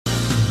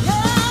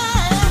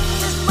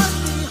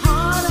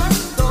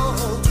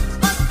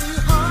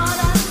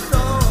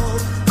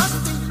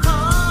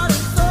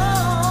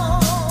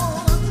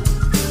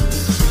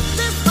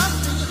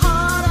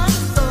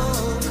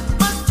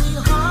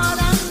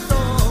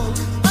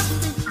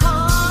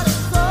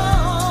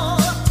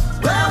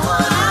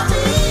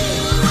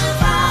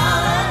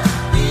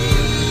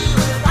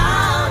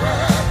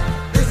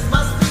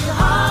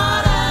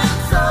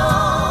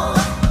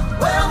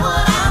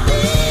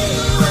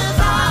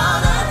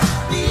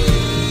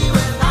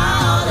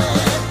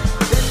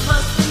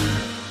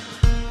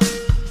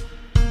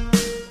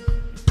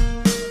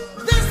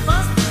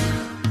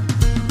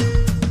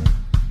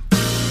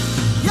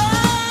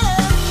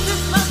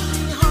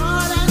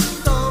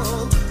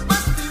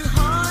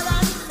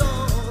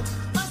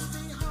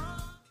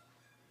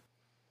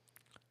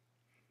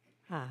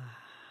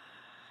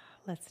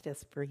Let's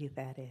just breathe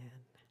that in.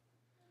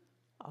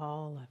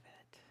 All of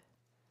it.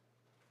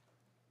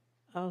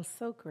 Oh,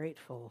 so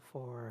grateful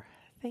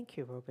thank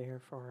you,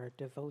 Robert, for our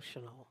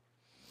devotional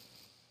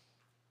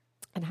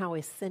and how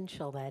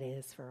essential that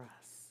is for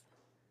us,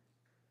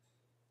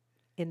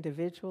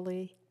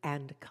 individually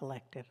and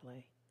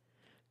collectively.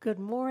 Good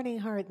morning,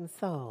 heart and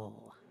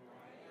soul.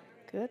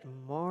 Good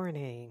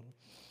morning.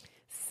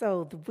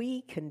 So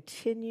we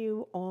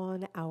continue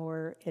on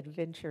our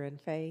adventure in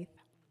faith.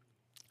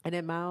 And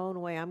in my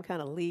own way, I'm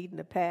kind of leading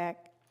the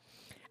pack.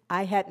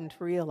 I hadn't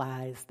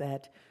realized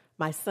that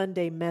my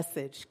Sunday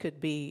message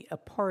could be a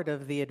part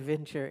of the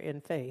adventure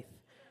in faith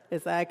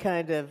as I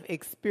kind of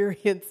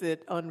experience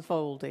it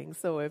unfolding.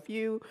 So if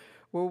you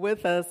were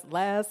with us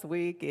last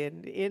week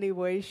in any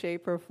way,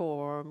 shape, or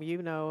form,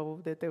 you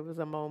know that there was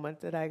a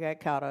moment that I got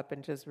caught up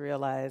and just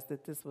realized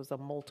that this was a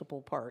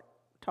multiple part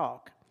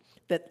talk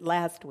that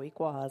last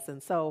week was.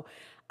 And so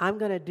I'm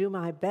going to do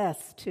my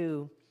best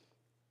to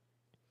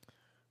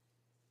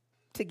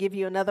give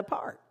you another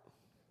part.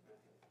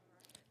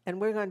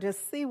 And we're going to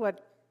just see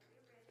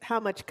how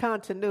much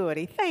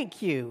continuity.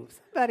 Thank you.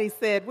 Somebody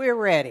said we're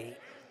ready.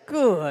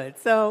 Good.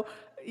 So,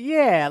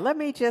 let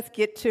me just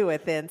get to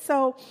it then.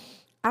 So,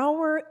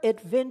 our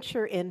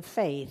adventure in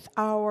faith,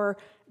 our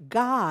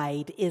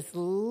guide is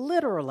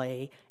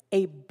literally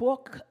a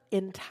book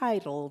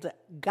entitled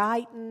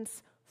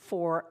Guidance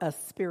for a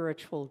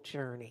Spiritual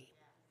Journey.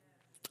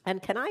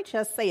 And can I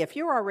just say, if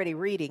you're already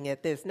reading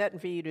it, there's nothing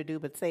for you to do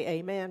but say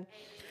amen.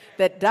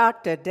 That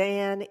Dr.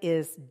 Dan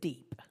is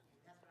deep.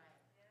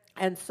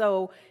 And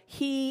so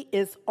he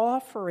is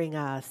offering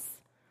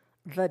us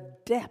the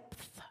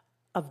depth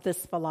of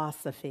this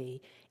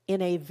philosophy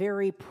in a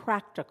very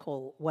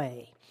practical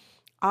way.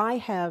 I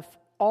have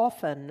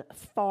often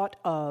thought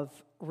of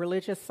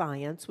religious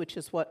science, which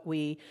is what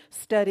we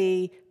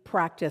study,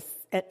 practice,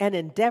 and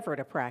endeavor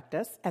to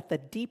practice at the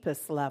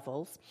deepest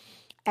levels,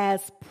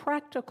 as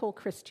practical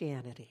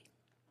Christianity,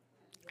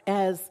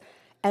 as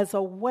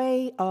a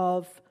way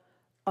of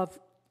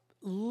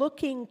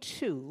looking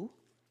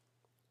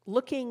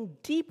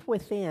deep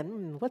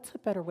within. What's a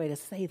better way to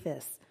say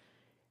this?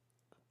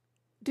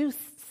 Do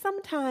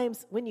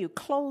sometimes when you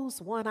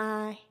close one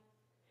eye,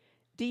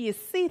 do you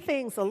see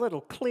things a little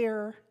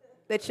clearer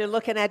that you're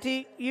looking at?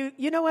 Do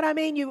you know what I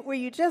mean? Where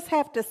you just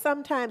have to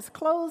sometimes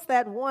close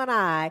that one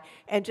eye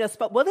and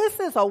this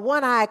is a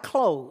one eye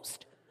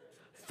closed.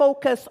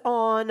 Focus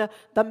on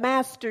the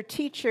master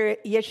teacher,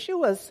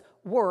 Yeshua's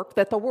work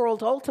that the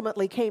world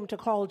ultimately came to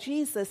call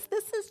Jesus.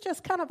 This is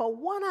just kind of a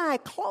one eye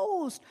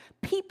closed,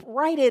 peep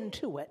right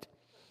into it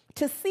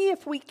to see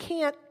if we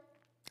can't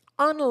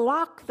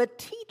unlock the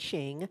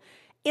teaching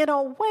in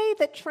a way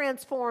that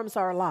transforms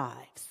our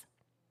lives.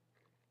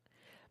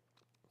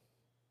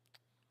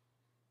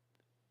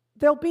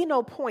 There'll be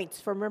no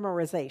points for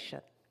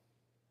memorization.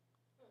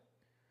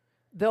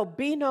 There'll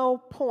be no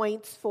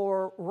points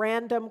for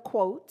random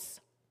quotes.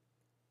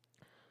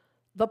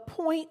 The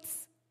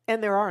points,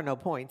 and there are no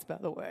points, by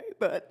the way,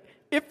 but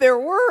if there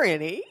were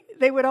any,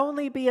 they would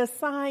only be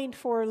assigned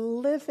for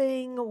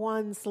living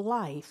one's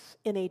life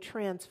in a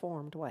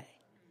transformed way.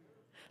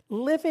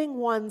 Living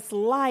one's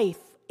life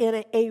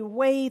in a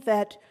way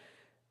that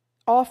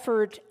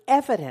offered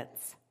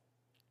evidence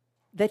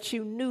that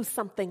you knew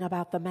something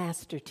about the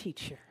master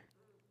teacher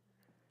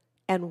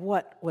and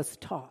what was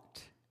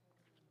taught.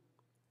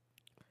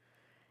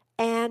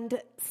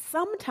 And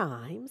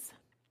sometimes,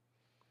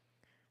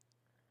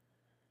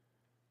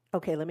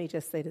 let me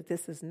just say that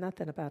this is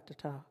nothing about the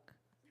talk.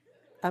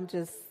 I'm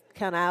just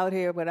kind of out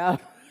here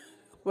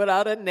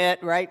without a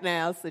net right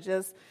now, so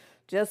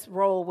just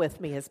roll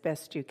with me as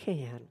best you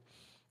can.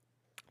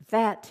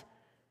 That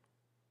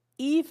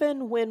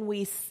even when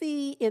we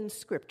see in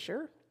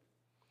Scripture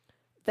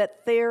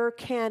that there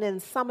can, in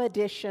some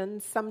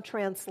editions, some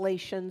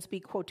translations, be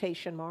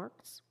quotation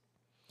marks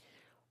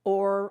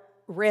or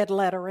red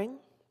lettering,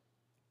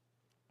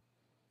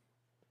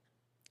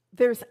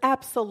 there's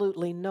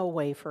absolutely no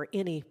way for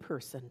any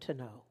person to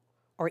know,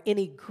 or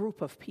any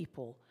group of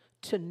people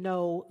to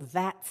know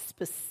that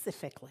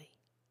specifically.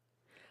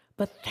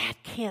 But that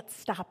can't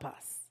stop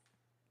us,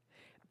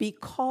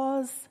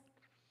 because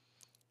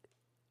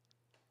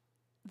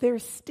there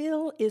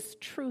still is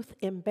truth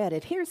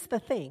embedded. Here's the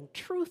thing: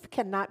 truth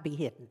cannot be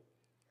hidden.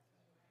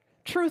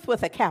 Truth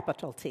with a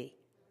capital T.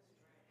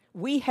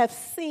 We have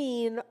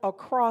seen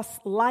across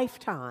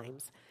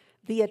lifetimes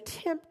the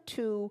attempt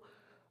to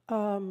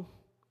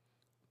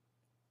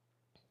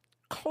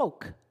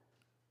cloak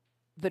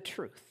the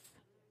truth.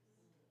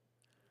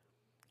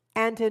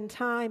 And in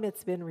time,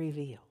 it's been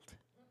revealed.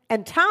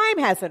 And time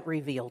hasn't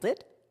revealed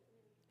it.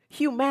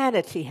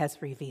 Humanity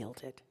has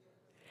revealed it.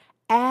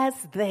 As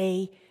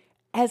they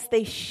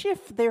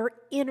shift their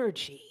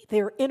energy,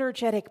 their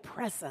energetic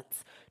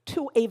presence,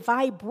 to a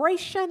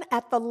vibration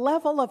at the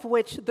level of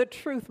which the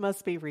truth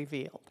must be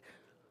revealed.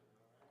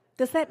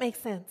 Does that make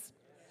sense?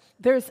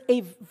 There's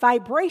a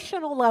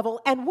vibrational level,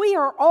 and we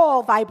are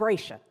all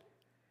vibration.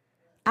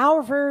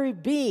 Our very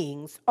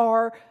beings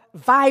are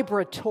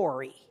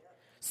vibratory.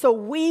 So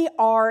we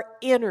are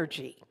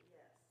energy.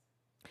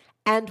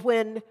 And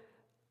when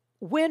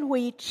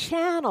we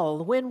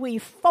channel, when we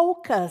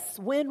focus,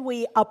 when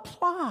we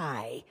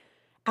apply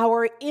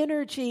our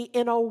energy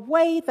in a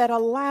way that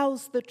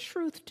allows the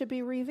truth to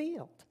be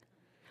revealed,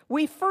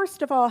 we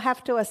first of all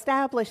have to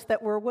establish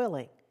that we're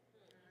willing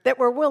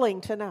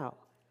to know.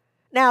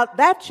 Now,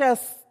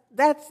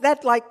 that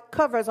like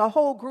covers a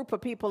whole group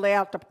of people they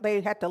have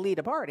to lead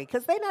a party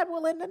because they're not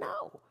willing to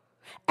know.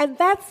 And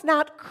that's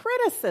not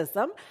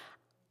criticism.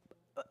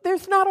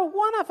 There's not a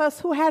one of us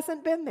who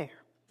hasn't been there,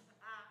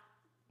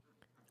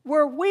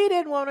 where we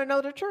didn't want to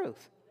know the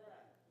truth.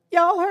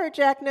 Y'all heard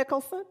Jack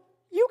Nicholson.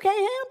 You can't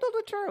handle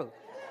the truth.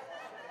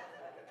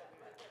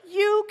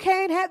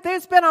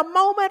 There's been a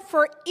moment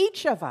for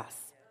each of us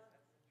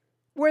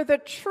where the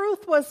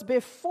truth was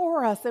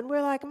before us and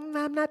we're like,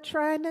 I'm not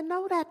trying to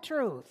know that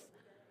truth.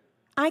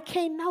 I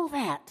can't know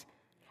that.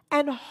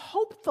 And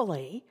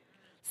hopefully,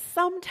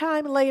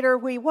 sometime later,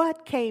 we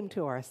came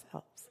to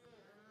ourselves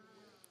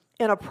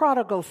in a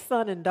prodigal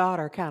son and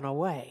daughter kind of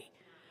way.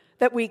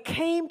 That we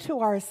came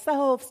to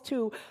ourselves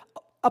to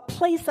a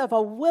place of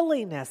a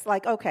willingness,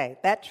 like, okay,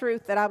 that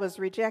truth that I was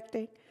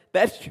rejecting,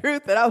 that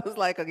truth that I was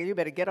like, okay, you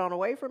better get on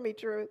away from me,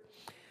 truth.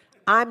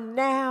 I'm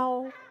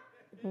now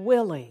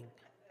willing.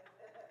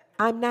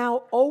 I'm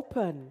now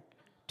open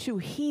to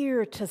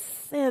hear, to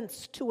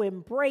sense, to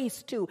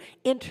embrace, to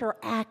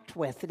interact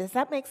with. Does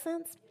that make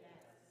sense?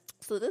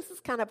 So this is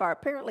kind of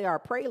apparently our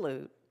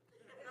prelude.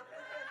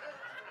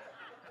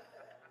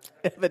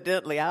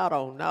 Evidently, I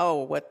don't know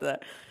what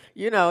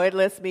it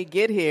lets me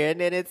get here,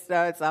 and then it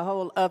starts a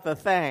whole other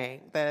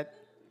thing that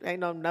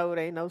ain't no note,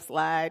 ain't no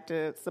slide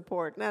to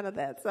support, none of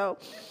that. So,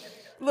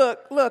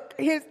 look,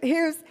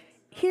 here's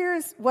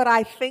what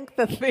I think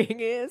the thing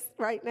is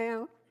right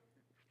now,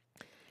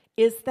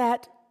 is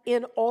that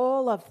in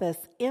all of this,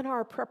 in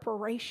our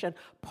preparation,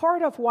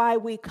 part of why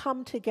we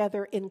come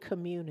together in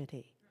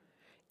community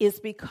is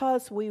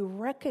because we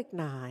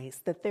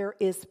recognize that there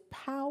is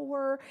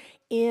power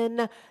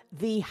in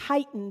the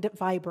heightened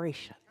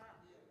vibration.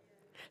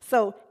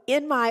 So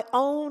in my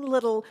own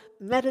little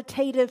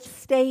meditative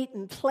state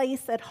and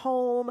place at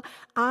home,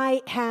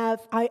 I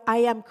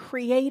am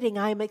creating,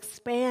 I am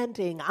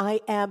expanding,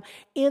 I am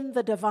in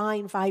the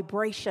divine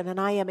vibration, and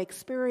I am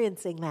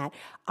experiencing that.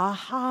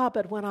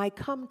 But when I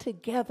come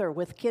together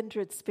with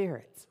kindred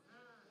spirits,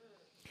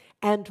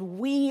 and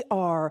we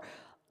are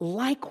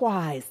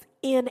likewise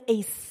in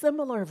a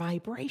similar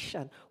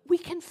vibration, we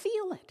can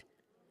feel it.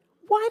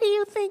 Why do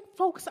you think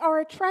folks are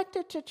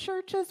attracted to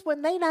churches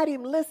when they're not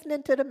even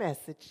listening to the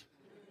message?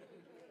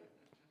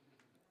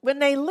 When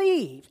they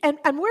leave. And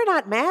we're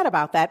not mad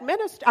about that.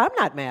 I'm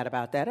not mad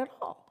about that at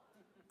all.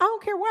 I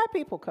don't care why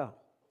people come.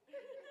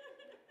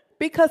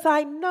 Because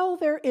I know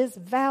there is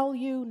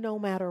value no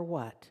matter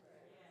what.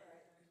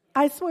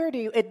 I swear to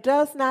you, it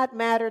does not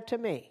matter to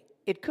me.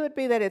 It could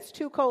be that it's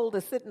too cold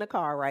to sit in the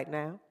car right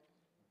now.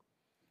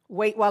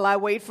 Wait while I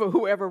wait for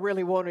whoever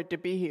really wanted to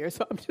be here.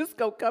 So I'm just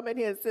going to come in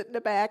here and sit in the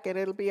back and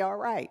it'll be all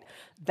right.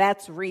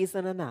 That's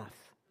reason enough.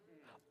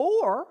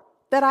 Or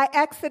that I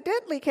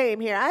accidentally came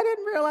here. I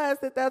didn't realize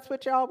that that's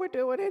what y'all were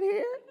doing in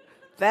here.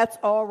 That's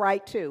all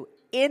right too.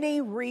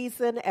 Any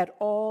reason at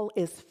all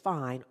is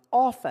fine.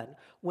 Often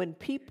when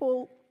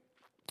people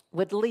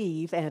would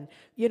leave, and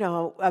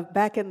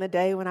back in the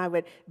day when I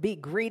would be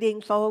greeting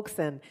folks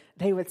and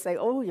they would say,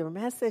 oh, your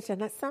message,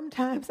 and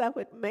sometimes I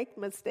would make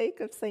the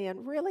mistake of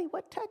saying, really,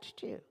 what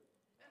touched you?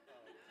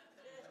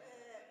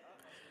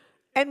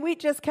 And we'd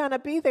just kind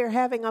of be there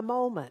having a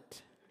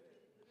moment.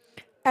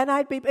 And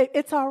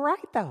it's all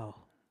right though.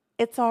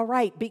 It's all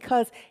right,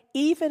 because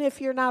even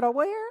if you're not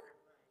aware,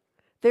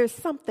 there's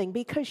something,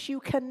 because you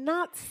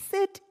cannot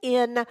sit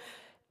in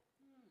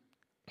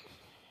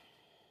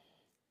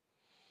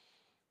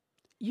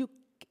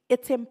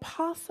it's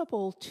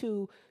impossible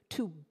to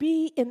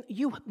be in,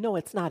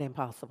 it's not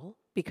impossible,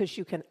 because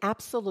you can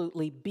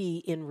absolutely be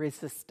in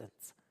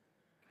resistance.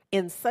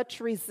 In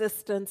such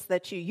resistance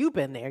that you've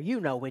been there,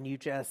 when you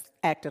just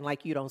acting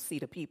like you don't see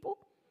the people.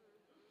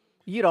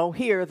 You don't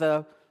hear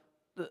the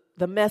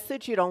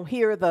message, you don't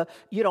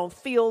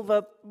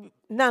feel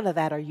none of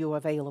that are you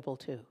available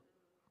to.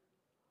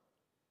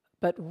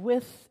 But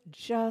with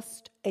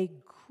just a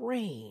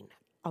grain,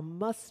 a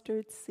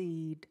mustard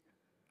seed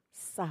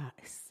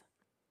size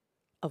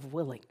of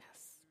willingness,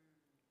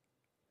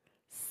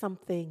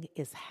 something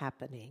is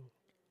happening,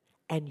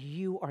 and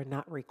you are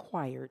not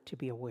required to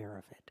be aware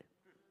of it.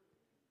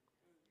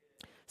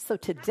 So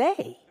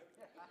today,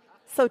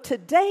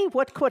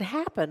 what could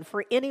happen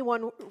for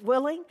anyone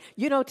willing?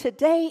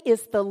 Today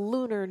is the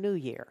Lunar New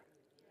Year.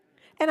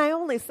 And I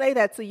only say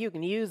that so you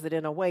can use it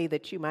in a way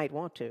that you might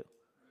want to.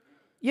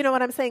 You know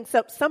what I'm saying?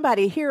 So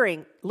somebody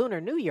hearing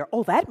Lunar New Year,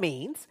 that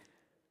means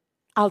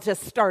I'll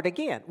just start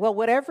again. Well,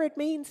 whatever it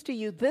means to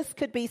you, this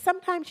could be,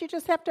 sometimes you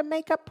just have to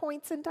make up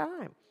points in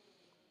time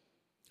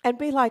and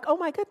be like, oh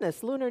my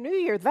goodness, Lunar New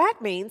Year, that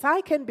means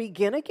I can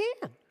begin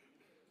again.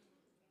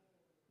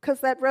 Because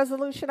that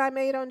resolution I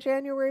made on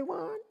January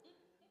 1,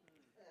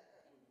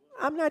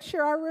 I'm not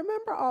sure I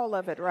remember all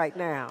of it right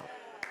now.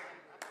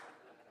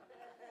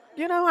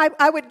 You know,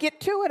 I would get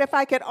to it if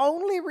I could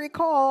only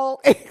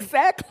recall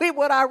exactly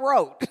what I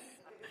wrote.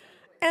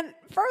 And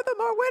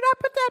furthermore, where'd I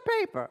put that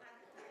paper?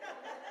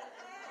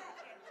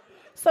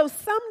 So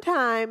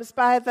sometimes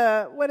by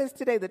what is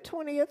today, the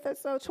 20th or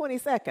so,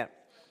 22nd?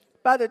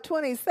 By the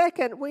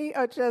 22nd, we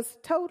are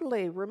just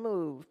totally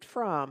removed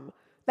from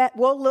that.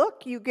 Well,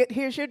 look,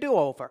 here's your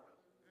do-over.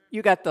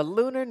 You got the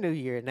Lunar New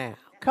Year now.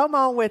 Come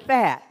on with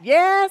that.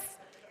 Yes?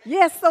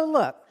 Yes, so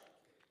look.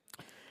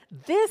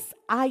 This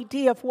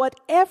idea of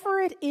whatever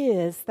it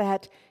is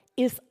that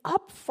is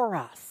up for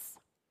us,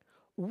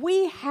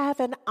 we have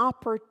an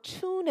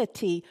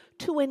opportunity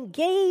to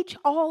engage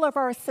all of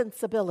our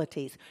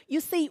sensibilities. You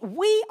see,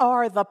 we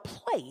are the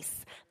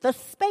place, the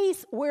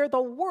space where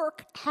the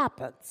work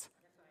happens,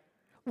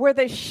 where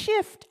the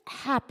shift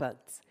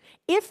happens.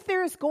 If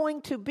there's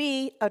going to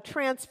be a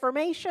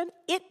transformation,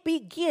 it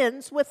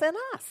begins within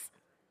us.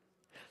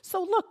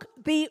 So look,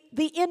 the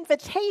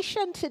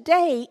invitation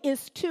today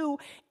is to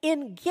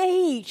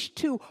engage,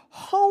 to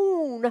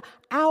hone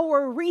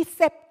our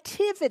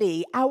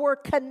receptivity, our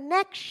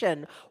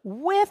connection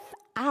with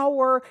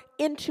our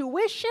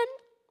intuition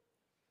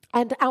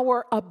and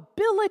our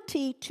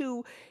ability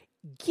to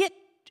get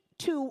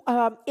to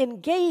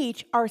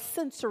engage our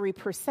sensory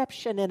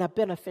perception in a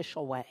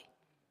beneficial way.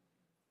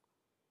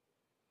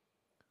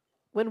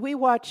 When we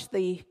watch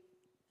the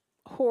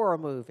horror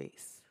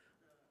movies,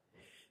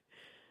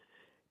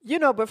 you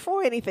know,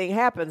 before anything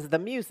happens, the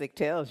music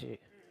tells you.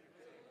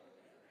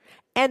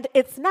 And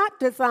it's not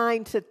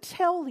designed to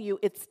tell you,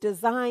 it's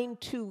designed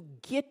to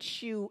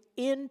get you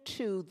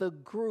into the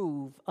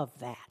groove of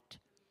that.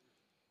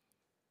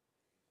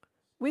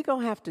 We're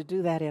going to have to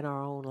do that in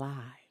our own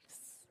lives.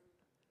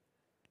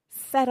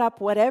 Set up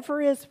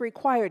whatever is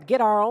required. Get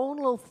our own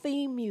little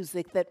theme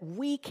music that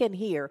we can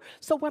hear.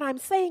 So what I'm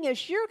saying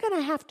is you're going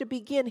to have to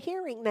begin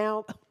hearing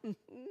now,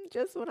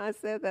 just when I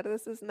said that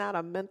this is not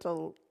a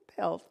mental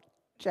health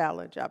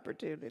challenge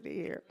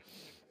opportunity here.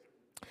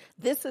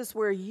 This is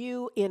where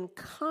you, in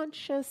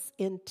conscious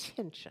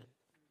intention,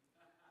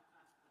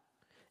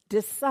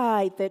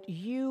 decide that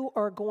you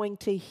are going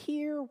to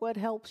hear what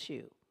helps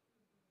you.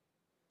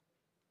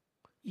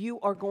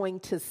 You are going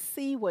to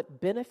see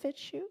what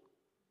benefits you.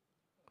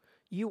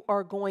 You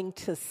are going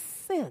to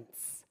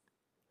sense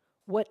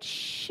what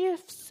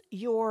shifts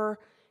your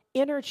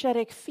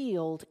energetic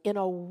field in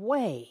a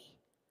way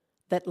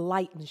that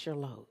lightens your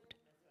load.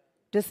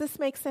 Does this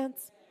make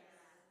sense?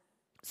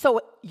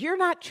 So you're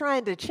not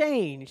trying to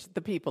change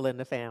the people in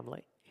the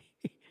family,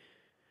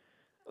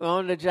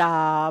 on the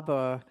job,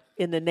 or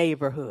in the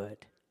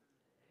neighborhood.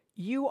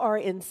 You are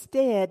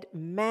instead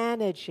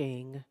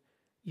managing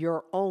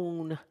your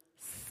own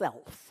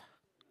self.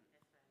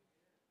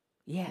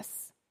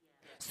 Yes.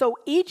 So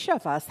each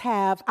of us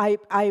have,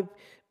 I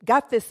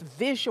got this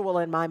visual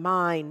in my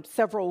mind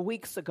several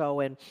weeks ago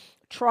and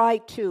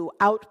tried to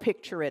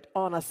outpicture it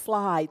on a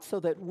slide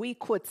so that we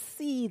could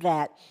see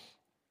that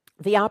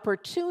the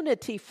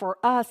opportunity for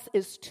us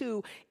is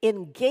to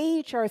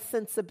engage our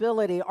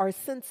sensibility, our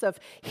sense of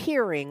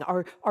hearing,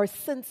 our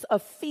sense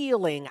of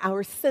feeling,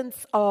 our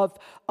sense of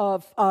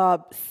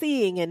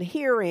seeing and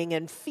hearing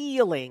and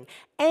feeling.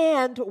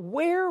 And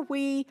where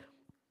we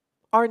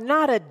are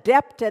not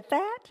adept at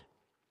that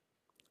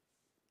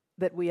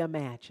we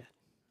imagine.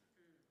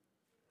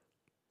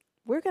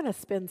 We're going to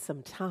spend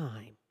some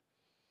time.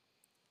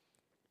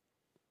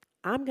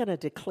 I'm going to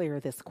declare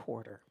this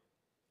quarter.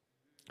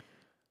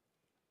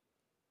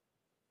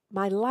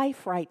 My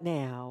life right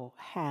now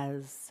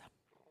has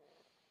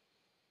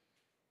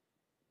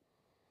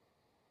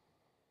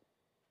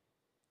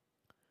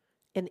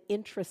an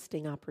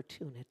interesting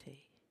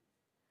opportunity.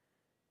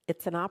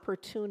 It's an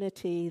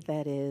opportunity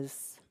that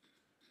is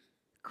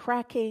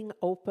cracking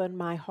open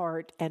my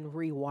heart and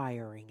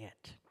rewiring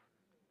it.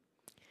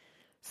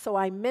 So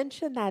I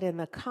mention that in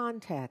the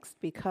context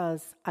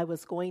because I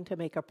was going to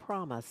make a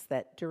promise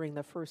that during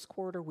the first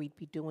quarter we'd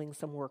be doing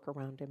some work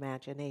around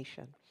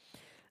imagination.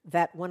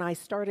 That when I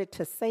started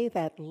to say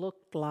that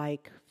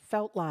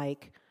felt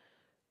like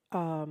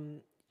a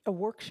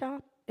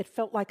workshop. It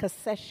felt like a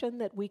session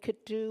that we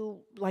could do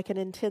like an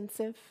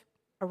intensive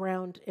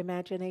around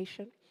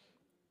imagination.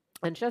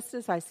 And just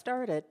as I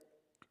started,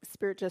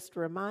 Spirit just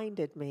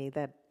reminded me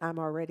that I'm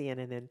already in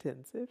an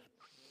intensive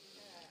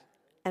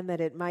and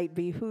that it might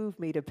behoove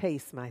me to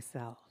pace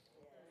myself.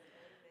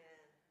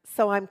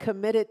 So I'm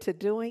committed to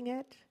doing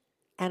it,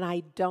 and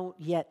I don't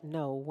yet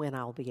know when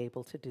I'll be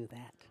able to do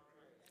that.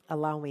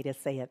 Allow me to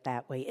say it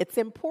that way. It's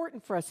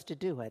important for us to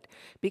do it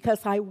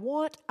because I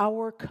want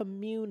our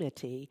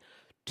community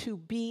to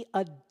be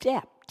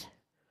adept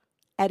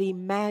at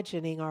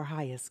imagining our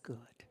highest good.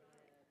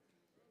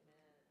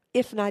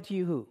 If not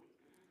you, who?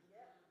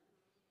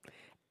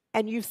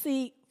 And you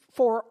see,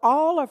 for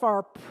all of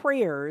our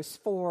prayers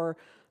for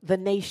the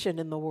nation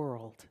and the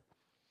world,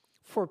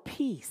 for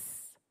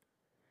peace,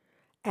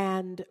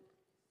 and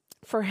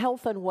for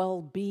health and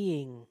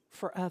well-being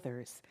for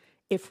others,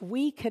 if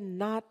we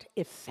cannot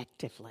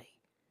effectively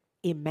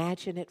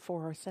imagine it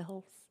for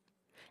ourselves,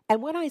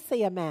 and when I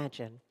say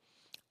imagine,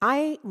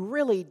 I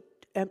really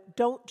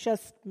don't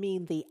just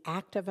mean the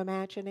act of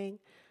imagining.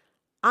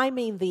 I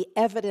mean the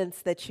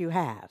evidence that you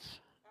have.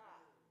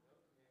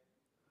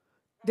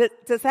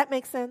 Does that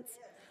make sense?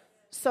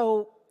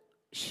 So,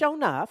 sure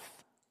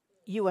enough,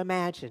 you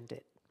imagined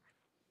it.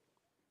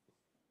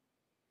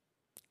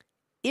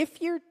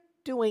 If you're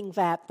doing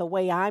that the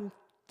way I'm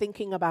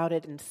thinking about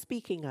it and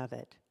speaking of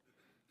it,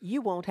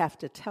 you won't have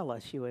to tell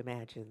us you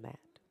imagined that.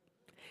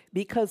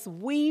 Because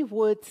we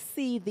would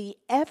see the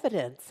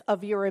evidence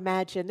of your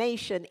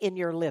imagination in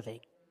your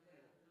living.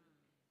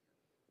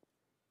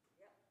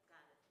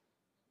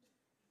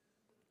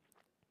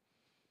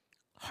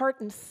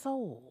 Heart and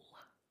soul,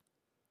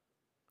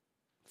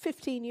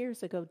 15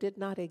 years ago, did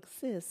not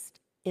exist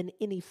in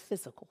any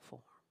physical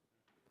form.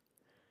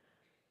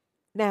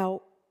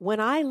 Now, when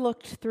I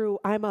looked through,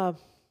 I'm a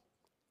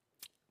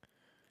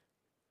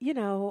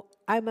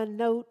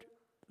note,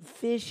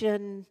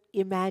 vision,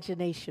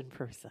 imagination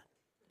person.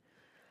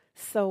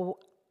 So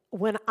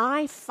when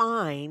I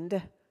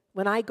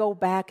go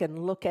back and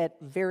look at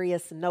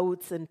various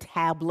notes and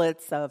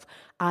tablets of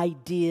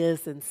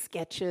ideas and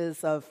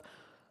sketches of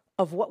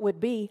what would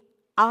be,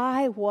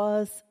 I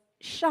was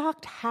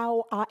shocked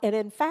and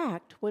in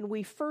fact, when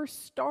we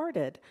first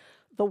started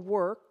the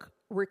work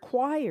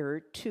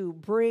required to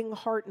bring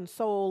heart and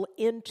soul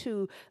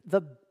into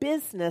the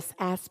business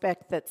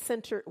aspect that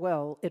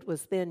it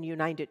was then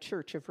United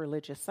Church of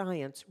Religious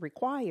Science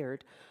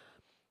required,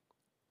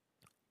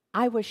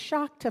 I was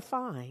shocked to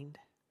find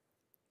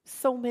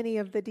so many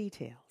of the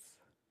details.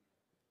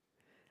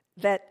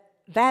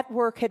 That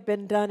work had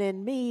been done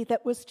in me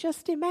that was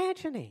just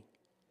imagining.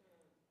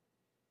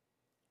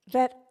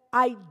 That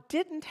I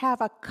didn't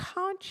have a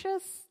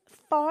conscious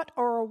thought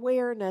or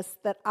awareness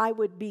that I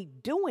would be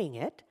doing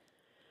it.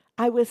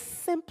 I was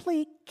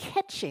simply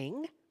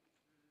catching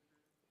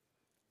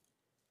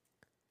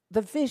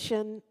the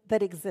vision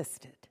that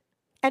existed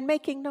and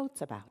making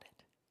notes about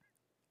it.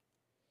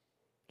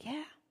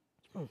 Yeah.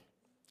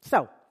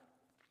 So,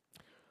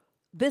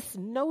 this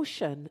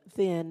notion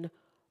then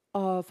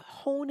of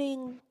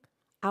honing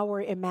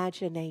our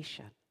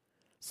imagination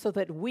so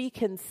that we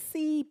can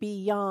see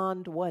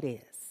beyond what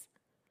is.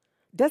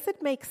 Does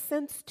it make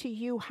sense to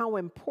you how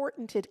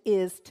important it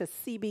is to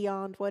see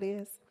beyond what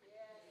is?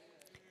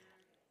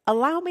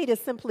 Allow me to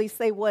simply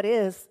say what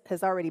is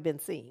has already been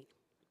seen.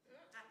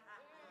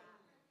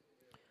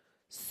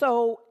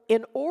 So,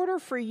 in order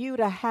for you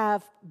to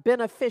have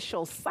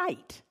beneficial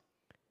sight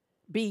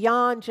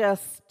beyond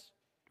just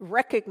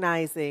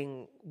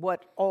recognizing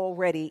what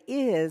already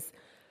is,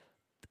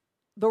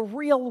 the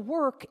real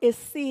work is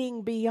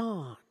seeing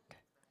beyond.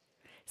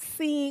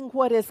 Seeing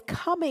what is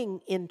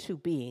coming into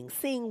being,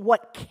 seeing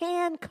what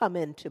can come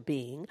into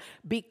being,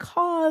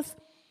 because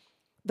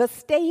the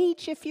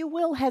stage, if you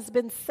will, has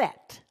been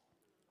set.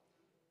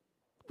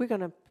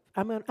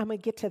 I'm gonna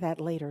get to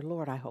that later,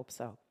 Lord, I hope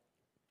so.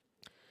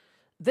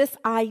 This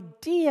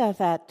idea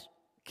that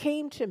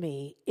came to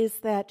me is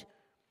that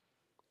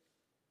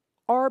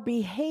our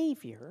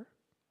behavior,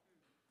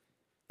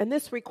 and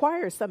this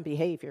requires some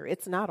behavior,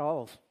 it's not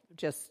all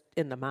just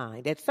in the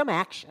mind, it's some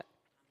action,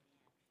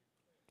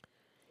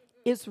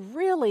 is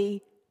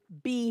really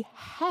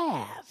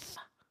behave.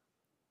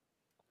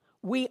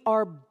 We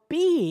are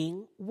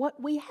being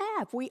what we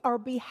have. We are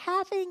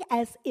behaving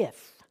as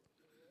if.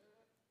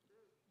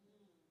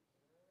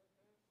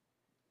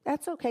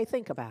 That's okay.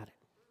 Think about it.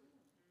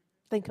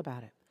 Think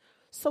about it.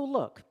 So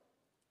look,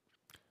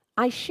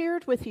 I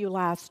shared with you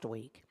last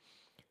week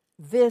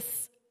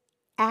this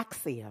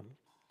axiom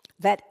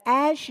that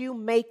as you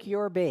make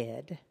your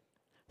bed,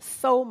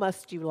 so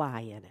must you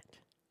lie in it.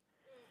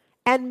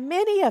 And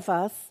many of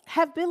us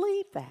have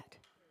believed that.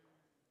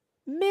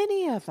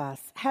 Many of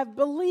us have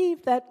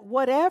believed that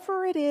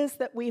whatever it is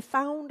that we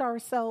found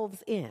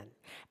ourselves in,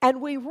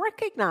 and we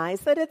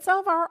recognize that it's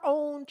of our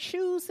own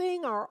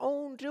choosing, our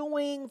own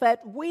doing,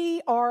 that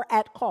we are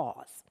at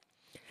cause,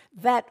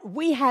 that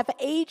we have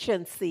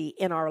agency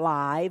in our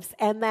lives,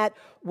 and that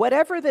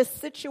whatever the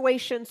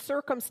situation,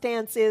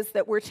 circumstance is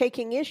that we're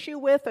taking issue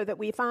with or that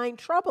we find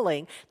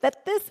troubling,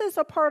 that this is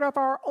a part of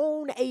our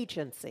own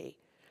agency.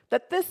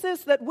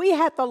 That we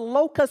have the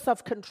locus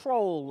of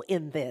control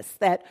in this,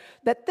 that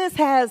this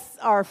has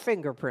our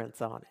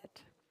fingerprints on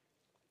it.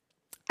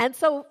 And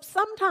so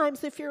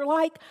sometimes if you're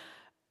like,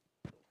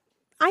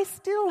 I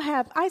still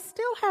have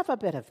a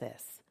bit of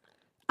this.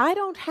 I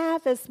don't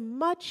have as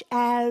much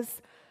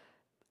as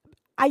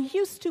I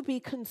used to be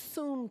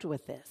consumed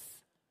with this,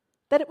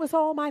 that it was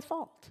all my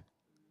fault.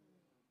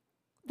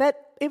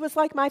 That it was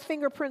like my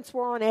fingerprints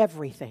were on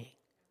everything.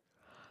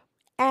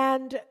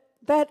 And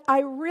that I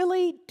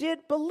really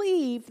did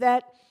believe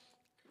that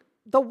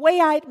the way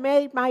I'd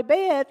made my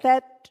bed,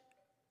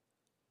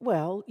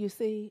 you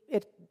see,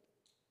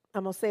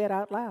 I'm going to say it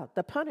out loud,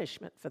 the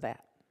punishment for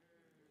that.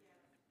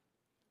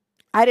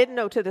 I didn't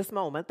know to this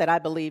moment that I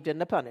believed in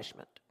the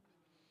punishment.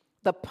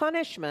 The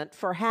punishment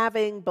for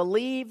having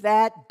believed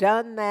that,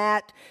 done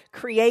that,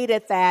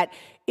 created that,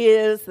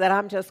 is that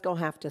I'm just going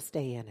to have to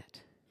stay in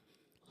it.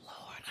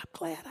 Lord, I'm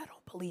glad I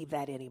don't believe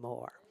that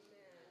anymore.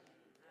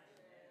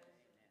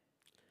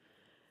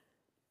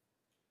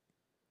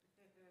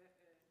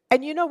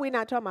 And we're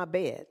not talking about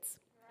beds,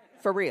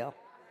 for real.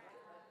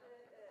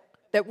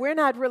 That we're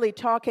not really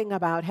talking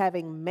about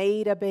having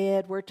made a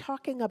bed. We're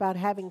talking about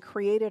having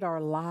created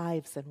our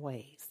lives in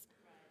ways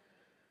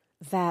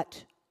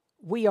that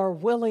we are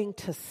willing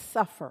to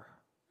suffer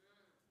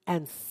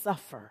and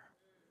suffer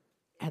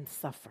and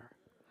suffer.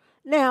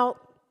 Now,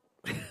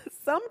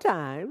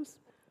 sometimes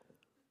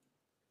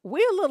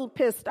we're a little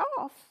pissed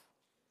off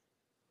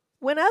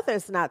when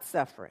others not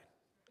suffering.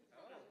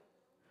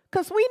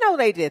 Because we know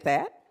they did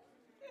that.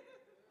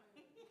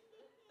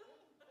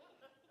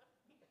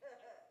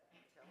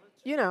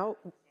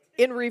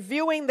 In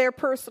reviewing their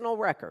personal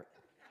record.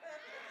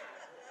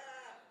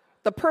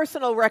 The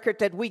personal record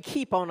that we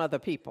keep on other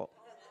people.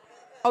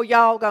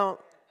 Oh,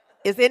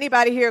 is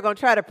anybody here going to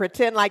try to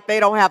pretend like they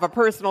don't have a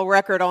personal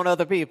record on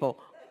other people?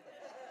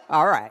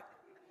 All right.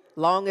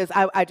 Long as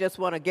I just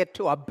want to get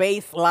to a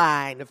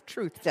baseline of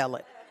truth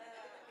telling.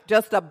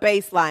 Just a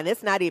baseline.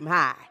 It's not even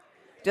high.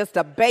 Just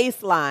a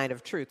baseline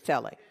of truth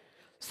telling.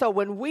 So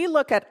when we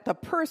look at the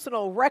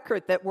personal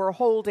record that we're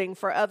holding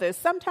for others,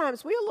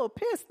 sometimes we're a little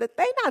pissed that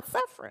they're not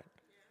suffering.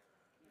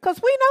 Because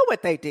we know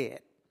what they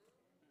did.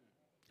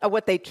 Or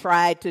what they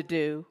tried to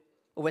do.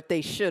 Or what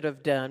they should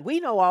have done. We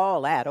know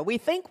all that. Or we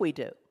think we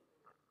do.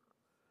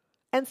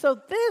 And so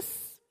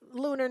this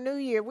Lunar New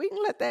Year, we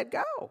can let that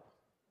go.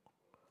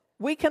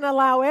 We can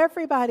allow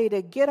everybody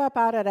to get up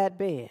out of that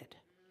bed.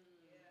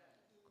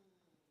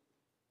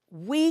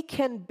 We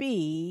can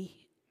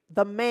be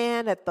the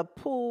man at the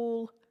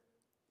pool,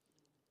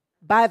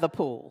 by the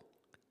pool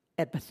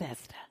at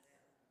Bethesda.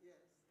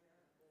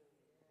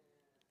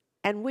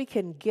 And we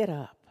can get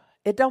up.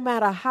 It don't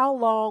matter how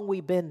long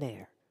we've been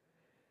there,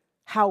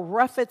 how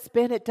rough it's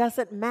been. It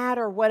doesn't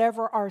matter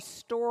whatever our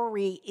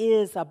story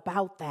is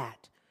about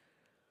that.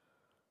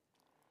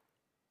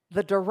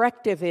 The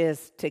directive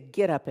is to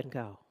get up and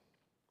go.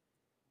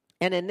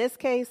 And in this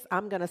case,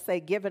 I'm going to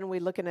say, given we're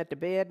looking at the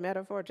bed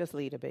metaphor, just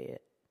leave the bed.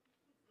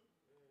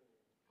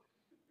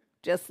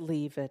 Just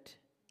leave it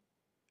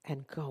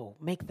and go.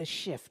 Make the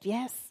shift,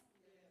 yes?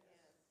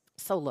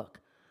 So look,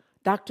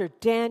 Dr.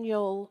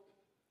 Daniel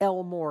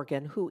L.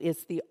 Morgan, who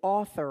is the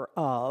author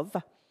of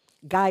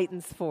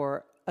Guidance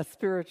for a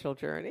Spiritual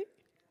Journey,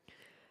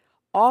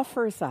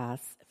 offers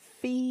us,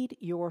 feed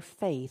your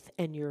faith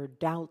and your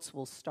doubts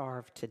will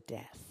starve to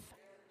death.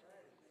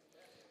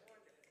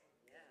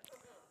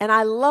 And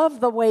I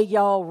love the way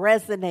y'all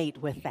resonate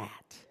with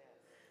that.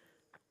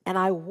 And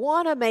I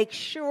want to make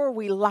sure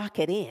we lock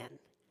it in.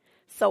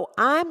 So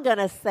I'm going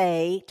to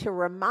say to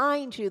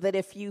remind you that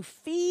if you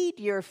feed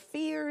your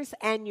fears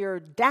and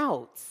your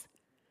doubts,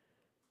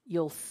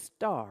 you'll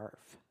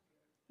starve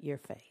your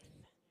faith.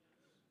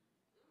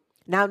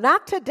 Now,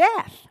 not to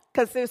death,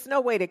 because there's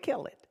no way to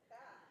kill it.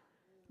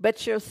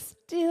 But you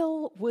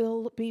still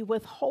will be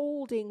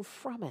withholding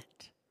from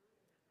it,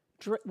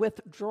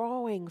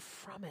 withdrawing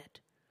from it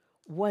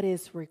what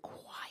is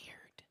required.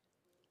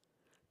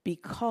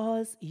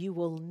 Because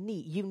you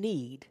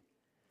need,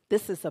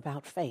 this is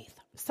about faith.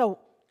 So,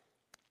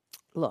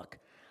 look,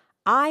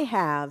 I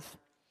have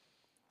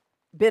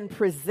been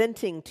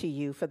presenting to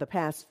you for the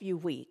past few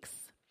weeks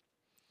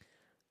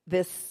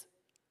this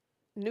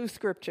new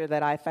scripture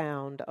that I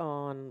found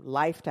on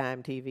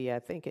Lifetime TV, I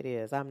think it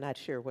is. I'm not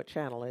sure what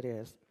channel it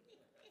is,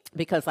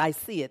 because I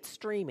see it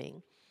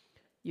streaming,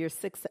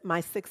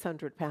 My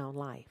 600-Pound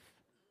Life.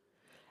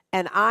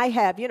 And I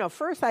have,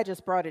 first I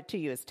just brought it to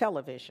you as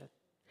television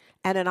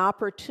and an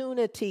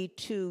opportunity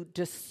to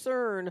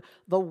discern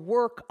the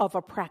work of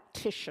a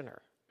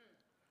practitioner,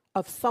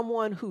 of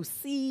someone who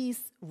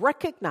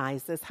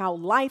recognizes how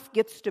life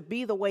gets to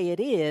be the way it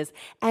is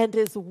and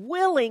is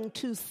willing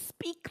to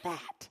speak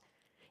that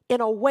in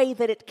a way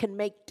that it can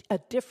make a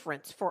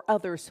difference for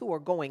others who are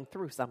going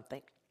through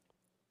something.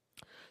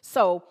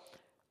 So,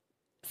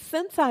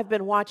 since I've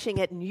been watching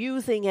it and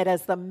using it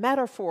as the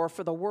metaphor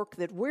for the work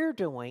that we're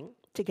doing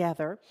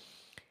together,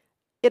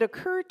 it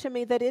occurred to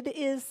me that it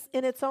is,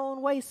 in its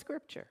own way,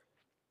 Scripture.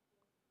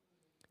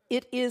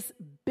 It is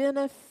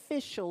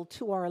beneficial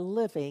to our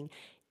living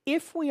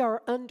if we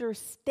are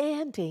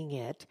understanding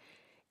it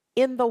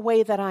in the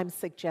way that I'm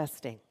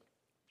suggesting.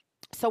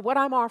 So what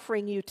I'm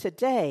offering you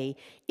today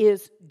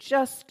is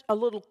just a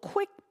little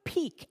quick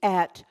peek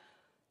at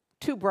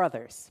two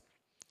brothers,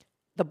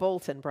 the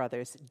Bolton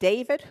brothers.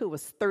 David, who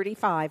was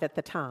 35 at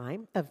the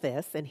time of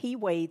this, and he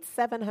weighed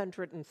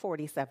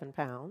 747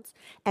 pounds.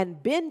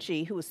 And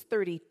Benji, who was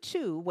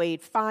 32,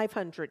 weighed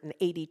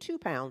 582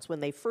 pounds when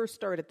they first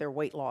started their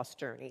weight loss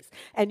journeys.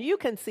 And you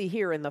can see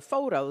here in the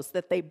photos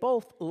that they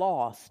both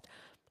lost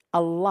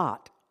a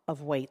lot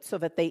of weight, so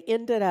that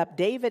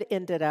David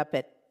ended up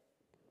at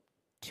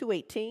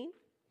 218,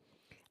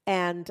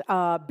 and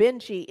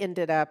Benji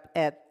ended up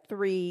at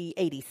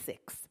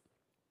 386.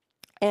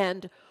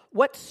 And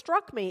what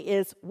struck me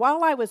is,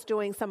 while I was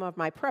doing some of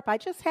my prep, I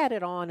just had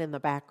it on in the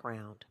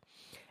background.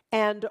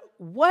 And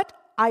what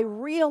I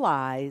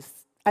realized,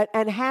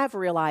 and have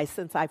realized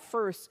since I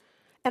first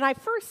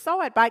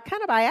saw it by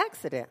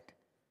accident.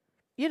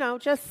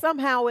 Just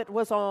somehow it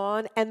was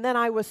on, and then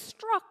I was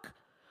struck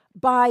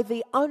by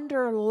the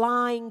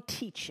underlying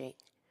teaching,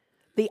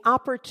 the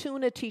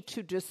opportunity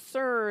to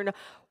discern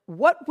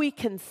what we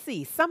can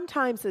see.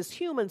 Sometimes as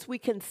humans, we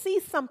can see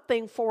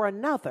something for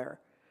another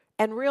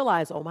and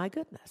realize, oh my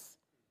goodness.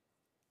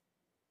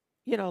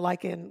 You know,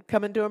 like in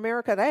Coming to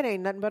America, that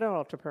ain't nothing but an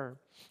altar perm.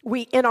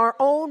 In our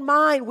own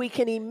mind, we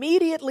can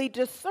immediately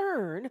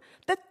discern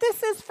that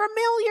this is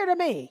familiar to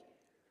me.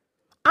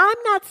 I'm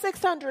not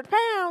 600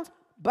 pounds,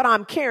 but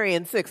I'm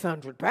carrying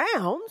 600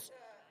 pounds.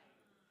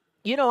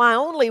 You know, I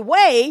only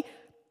weigh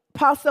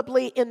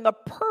possibly in the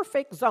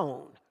perfect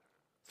zone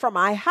for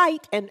my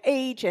height and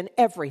age and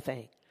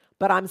everything,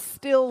 but I'm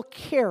still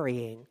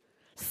carrying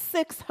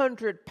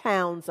 600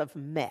 pounds of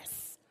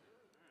mess,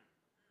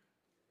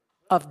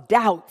 of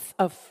doubts,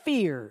 of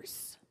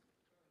fears,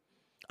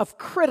 of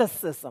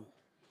criticism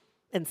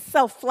and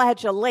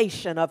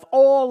self-flagellation, of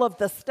all of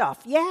the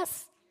stuff.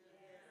 Yes?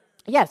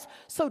 Yes.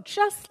 So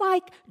just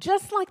like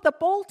the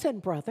Bolton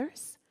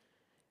brothers,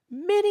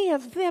 many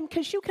of them,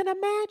 because you can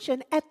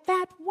imagine at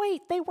that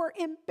weight, they were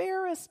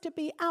embarrassed to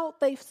be out.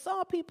 They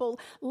saw people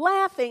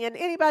laughing, and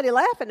anybody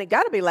laughing, they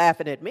got to be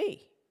laughing at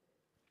me.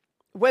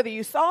 Whether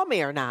you saw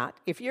me or not,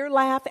 if you're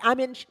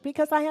laughing,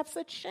 because I have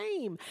such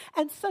shame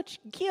and such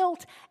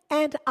guilt,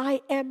 and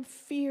I am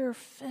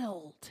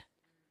fear-filled.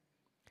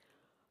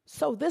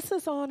 So this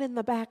is on in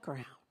the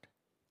background,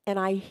 and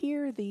I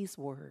hear these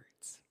words.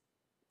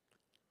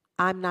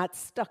 I'm not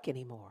stuck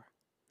anymore.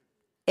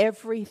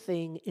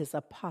 Everything is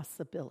a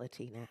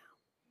possibility now.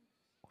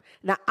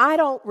 Now, I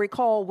don't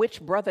recall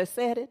which brother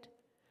said it,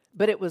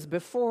 but it was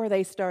before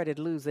they started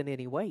losing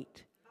any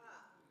weight.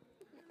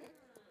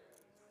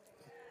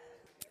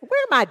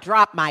 Where my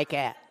drop mic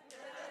at?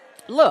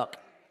 Look,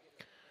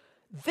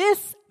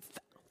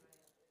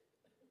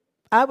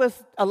 I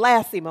was a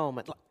Lassie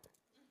moment.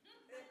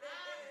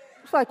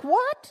 It's like,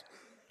 what?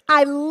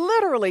 I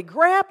literally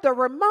grabbed the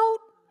remote,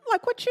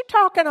 like, what you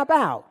talking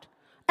about?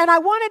 And I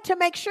wanted to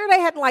make sure they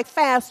hadn't, like,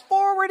 fast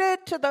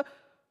forwarded to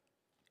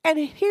and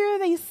here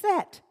they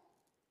sat,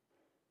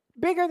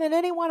 bigger than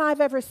anyone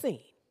I've ever seen.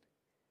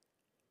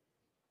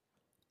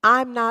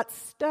 I'm not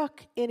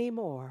stuck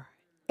anymore.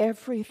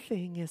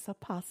 Everything is a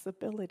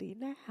possibility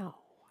now.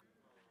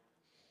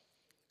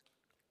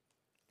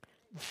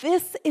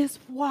 This is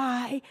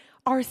why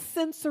our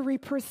sensory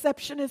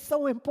perception is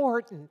so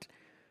important.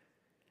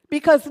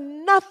 Because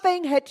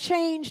nothing had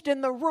changed in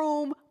the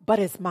room but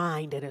his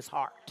mind and his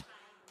heart.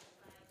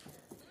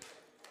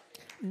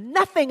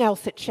 Nothing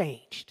else had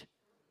changed.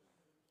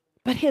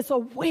 But his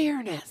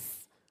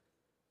awareness.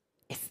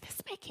 Is this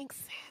making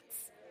sense?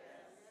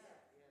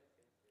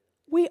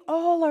 We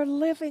all are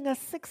living a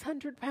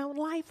 600-pound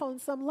life on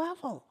some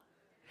level,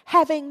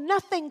 having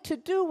nothing to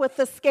do with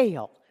the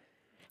scale,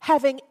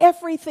 having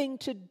everything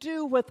to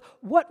do with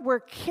what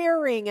we're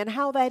carrying and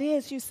how that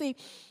is. You see,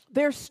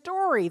 their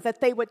story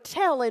that they would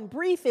tell in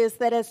brief is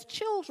that as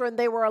children,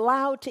 they were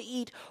allowed to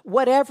eat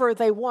whatever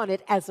they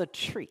wanted as a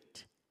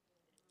treat.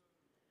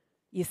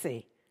 You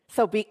see,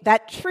 so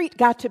that treat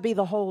got to be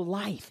the whole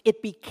life.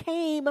 It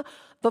became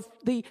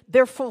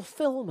their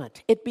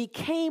fulfillment. It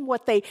became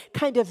what they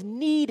kind of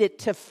needed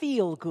to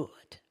feel good.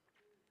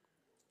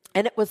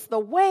 And it was the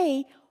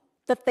way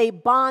that they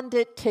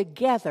bonded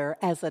together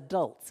as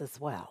adults as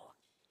well.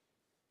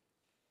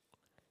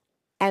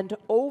 And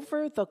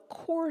over the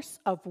course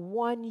of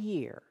 1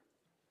 year,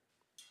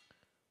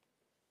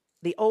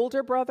 the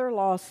older brother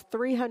lost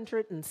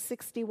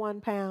 361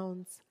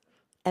 pounds,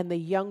 and the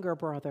younger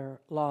brother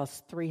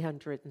lost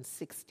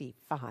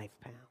 365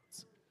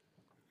 pounds.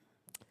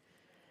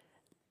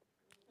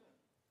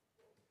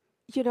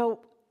 You know,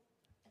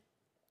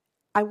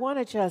 I want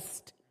to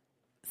just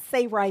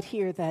say right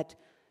here that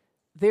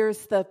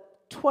there's the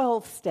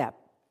 12-step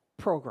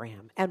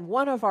program, and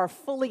one of our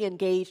fully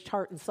engaged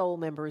Heart and Soul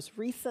members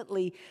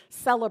recently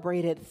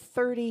celebrated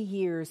 30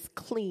 years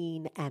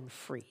clean and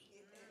free.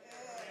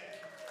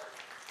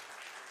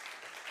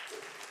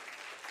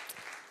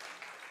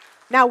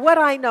 Now, what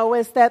I know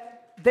is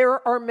that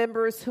there are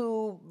members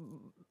who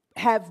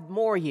have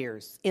more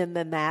years in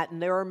than that,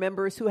 and there are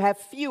members who have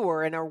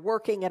fewer and are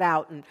working it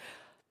out.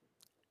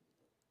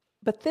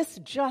 But this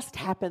just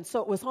happened,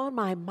 so it was on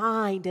my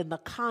mind in the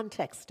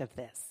context of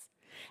this.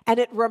 And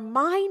it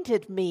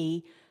reminded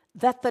me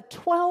that the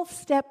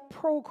 12-step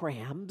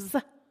programs,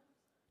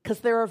 because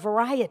there are a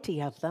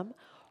variety of them,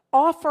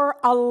 offer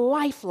a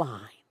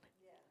lifeline.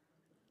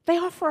 They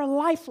offer a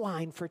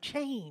lifeline for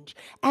change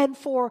and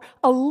for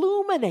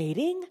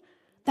illuminating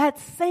that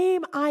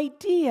same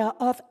idea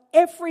of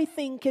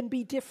everything can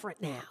be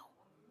different now.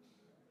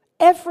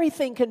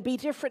 Everything can be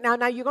different now.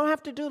 Now, you're going to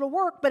have to do the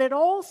work, but it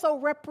also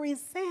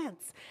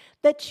represents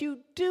that you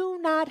do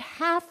not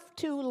have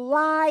to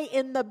lie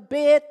in the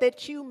bed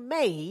that you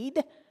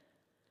made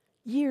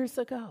years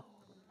ago.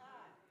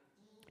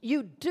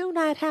 You do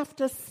not have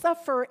to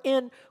suffer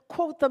in,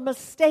 quote, the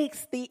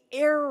mistakes, the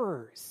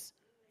errors.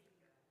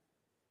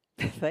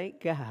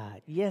 Thank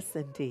God. Yes,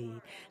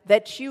 indeed.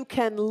 That you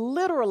can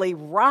literally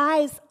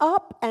rise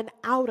up and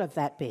out of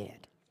that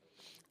bed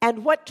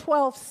And what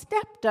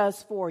 12-step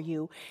does for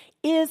you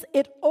is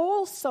it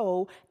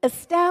also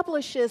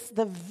establishes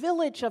the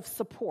village of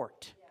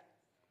support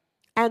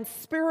and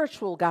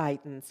spiritual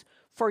guidance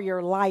for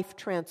your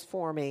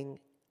life-transforming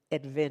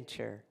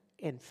adventure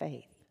in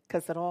faith,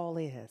 because it all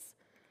is.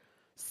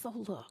 So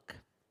look,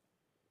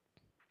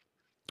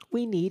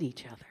 we need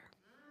each other.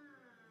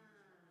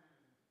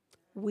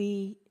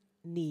 We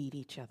need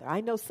each other.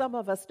 I know some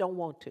of us don't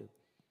want to.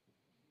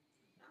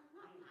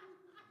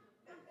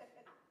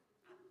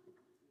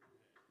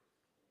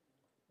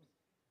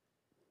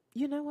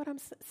 You know what I'm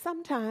saying?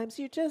 Sometimes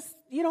you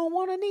don't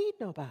want to need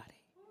nobody.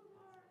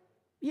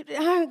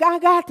 I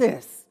got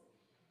this.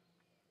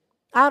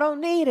 I don't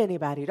need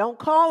anybody. Don't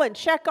call and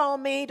check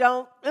on me.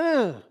 Don't.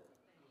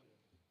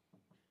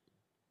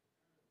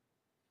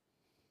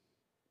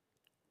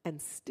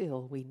 And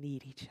still we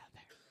need each other.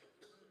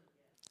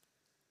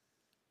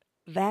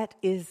 That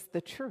is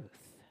the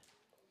truth.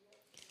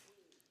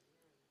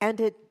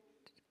 And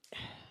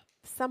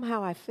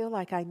somehow I feel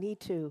like I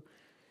need to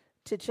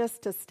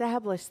just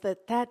establish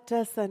that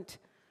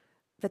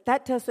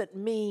doesn't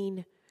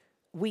mean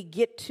we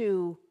get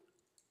to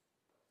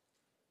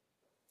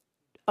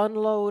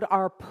unload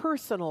our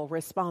personal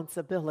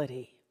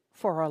responsibility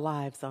for our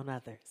lives on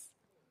others.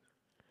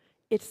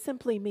 It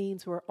simply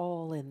means we're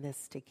all in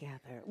this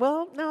together.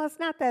 Well, no, it's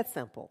not that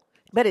simple,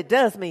 but it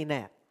does mean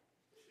that.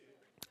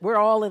 We're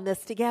all in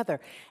this together.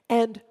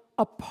 And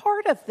a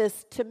part of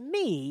this, to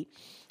me,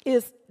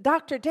 is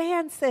Dr.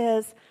 Dan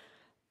says,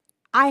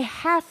 I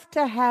have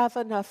to have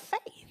enough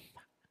faith.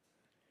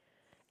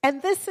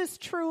 And this is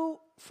true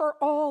for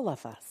all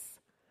of us.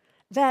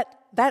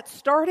 That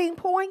starting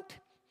point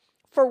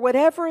for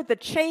whatever the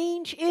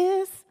change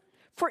is,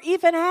 for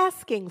even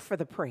asking for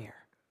the prayer,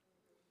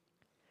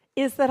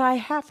 is that I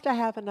have to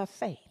have enough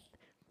faith.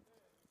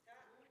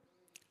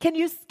 Can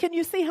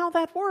you see how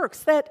that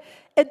works?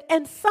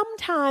 And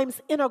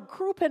sometimes in a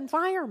group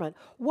environment,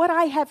 what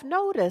I have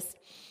noticed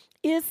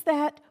is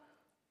that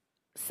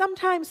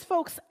sometimes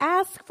folks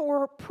ask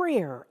for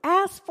prayer,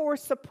 ask for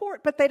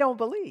support, but they don't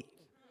believe.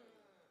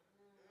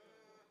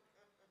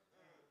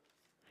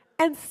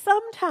 And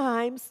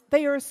sometimes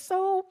they are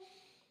so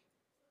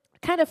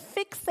kind of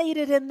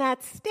fixated in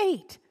that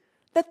state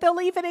that they'll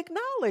even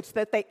acknowledge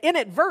that they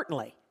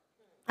inadvertently.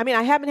 I mean,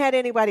 I haven't had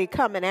anybody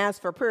come and ask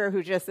for prayer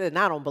who just said,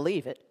 I don't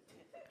believe it.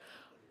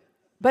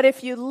 But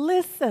if you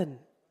listen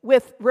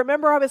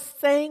remember I was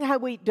saying how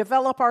we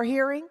develop our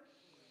hearing?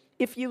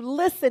 If you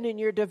listen and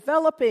you're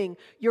developing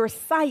your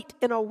sight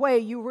in a way,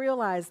 you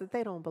realize that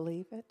they don't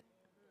believe it.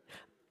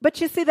 But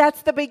you see,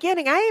 that's the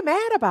beginning. I ain't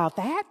mad about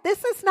that.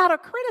 This is not a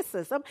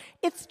criticism.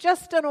 It's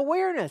just an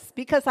awareness,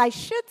 because I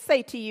should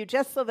say to you,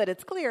 just so that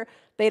it's clear,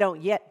 they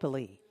don't yet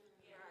believe.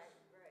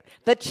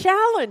 The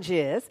challenge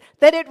is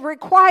that it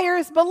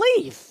requires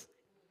belief.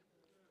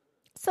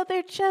 So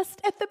they're just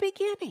at the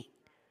beginning.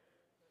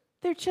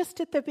 They're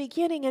just at the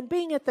beginning, and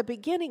being at the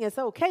beginning is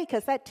okay,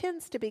 because that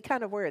tends to be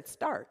kind of where it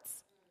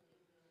starts.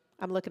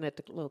 I'm looking at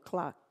the little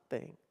clock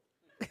thing.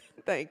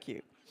 Thank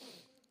you.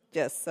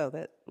 Just so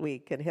that we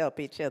can help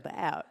each other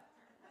out.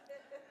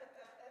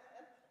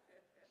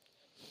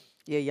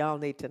 Yeah, y'all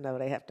need to know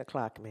they have to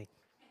clock me.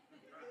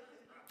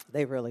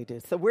 They really do.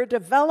 So we're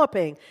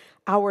developing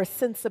our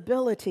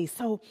sensibility.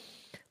 So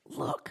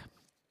look,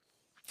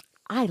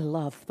 I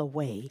love the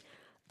way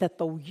that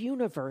the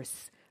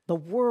universe, the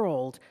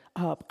world,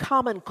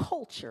 common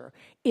culture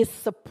is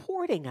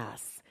supporting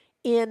us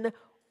in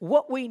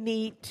what we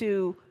need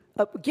to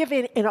give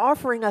in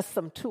offering us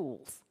some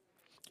tools.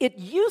 It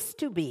used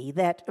to be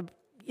that,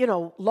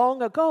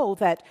 long ago,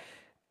 that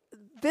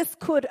this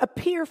could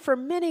appear for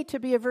many to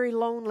be a very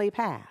lonely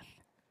path,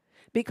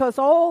 because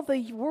all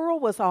the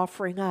world was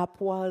offering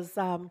up was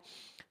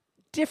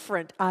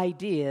different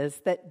ideas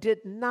that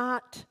did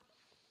not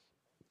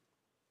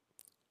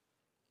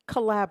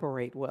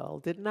collaborate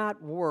well, did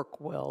not work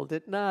well,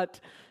 did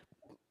not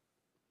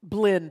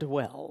blend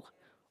well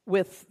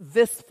with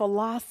this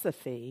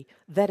philosophy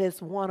that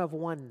is one of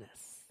oneness.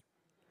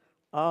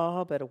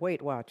 Oh, but a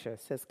Weight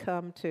Watchers has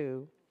come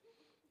to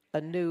a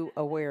new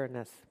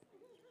awareness.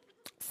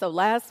 So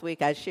last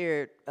week I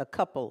shared a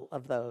couple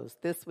of those.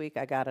 This week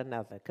I got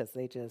another, because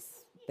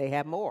they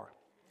have more.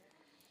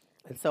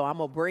 And so I'm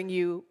going to bring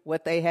you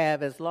what they have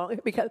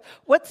because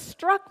what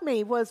struck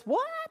me was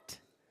what?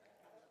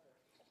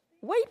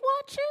 Weight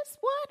Watchers?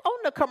 What? On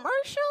the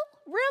commercial?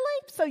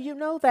 Really? So you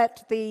know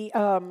that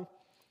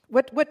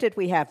what did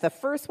we have? The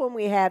first one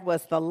we had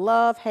was the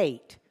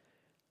love-hate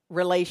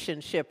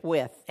relationship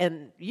with,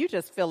 and you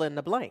just fill in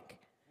the blank,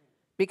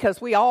 because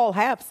we all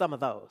have some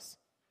of those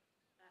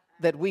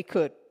that we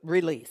could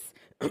release.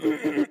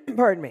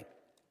 Pardon me.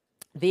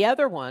 The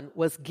other one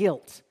was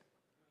guilt,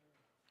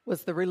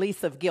 was the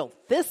release of guilt.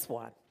 This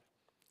one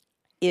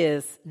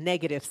is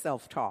negative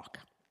self-talk.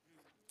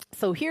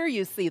 So here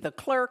you see the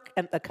clerk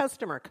and the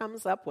customer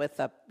comes up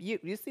with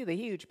you see the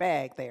huge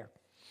bag there.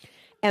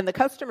 And the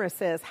customer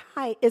says,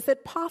 "Hi, is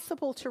it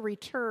possible to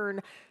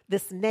return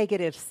this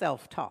negative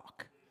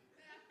self-talk?"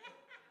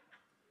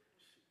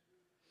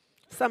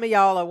 Some of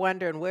y'all are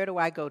wondering, where do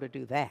I go to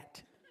do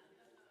that?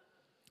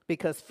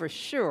 because for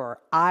sure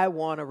I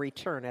want to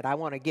return it. I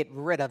want to get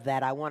rid of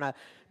that. I want to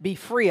be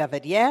free of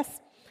it. Yes?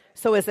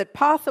 So is it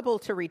possible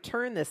to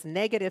return this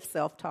negative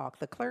self-talk?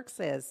 The clerk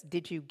says,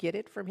 did you get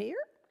it from here?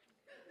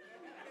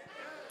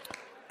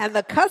 And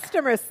the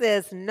customer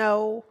says,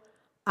 no,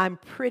 I'm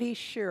pretty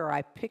sure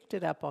I picked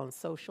it up on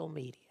social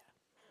media.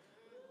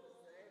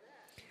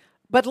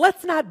 But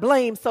let's not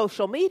blame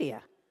social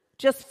media.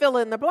 Just fill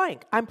in the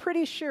blank. I'm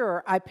pretty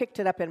sure I picked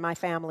it up in my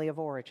family of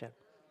origin.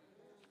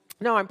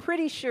 No, I'm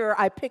pretty sure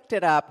I picked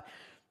it up,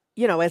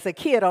 as a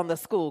kid on the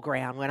school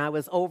ground when I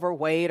was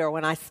overweight or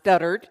when I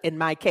stuttered in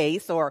my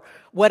case or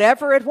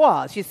whatever it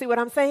was. You see what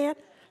I'm saying?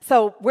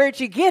 So where'd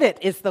you get it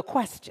is the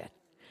question.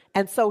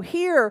 And so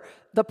here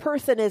the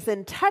person is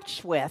in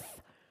touch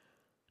with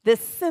this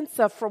sense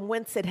of from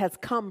whence it has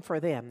come for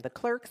them. The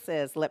clerk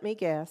says, let me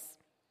guess.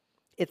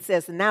 It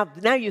says,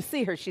 now you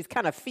see her, she's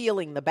kind of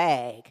feeling the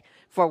bag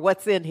for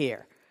what's in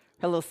here,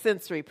 her little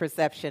sensory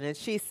perception. And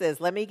she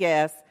says, let me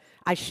guess,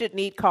 I shouldn't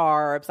eat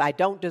carbs, I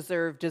don't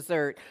deserve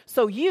dessert.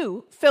 So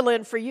you fill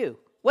in for you.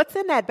 What's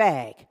in that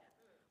bag?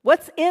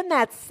 What's in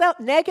that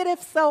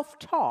negative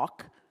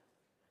self-talk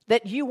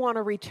that you want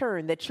to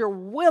return, that you're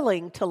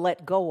willing to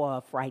let go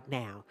of right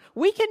now?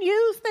 We can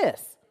use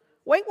this.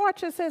 Weight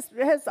Watchers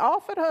has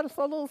offered us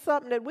a little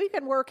something that we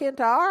can work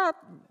into our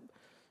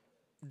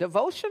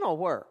devotional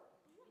work.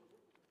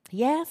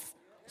 Yes?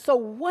 So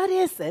what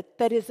is it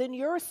that is in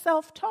your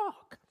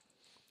self-talk?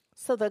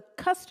 So the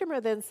customer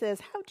then says,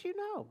 how'd you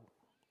know?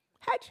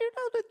 How'd you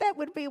know that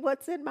would be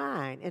what's in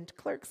mine? And the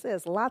clerk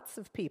says, lots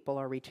of people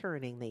are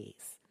returning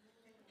these.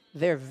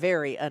 They're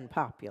very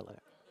unpopular.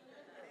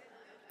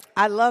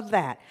 I love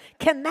that.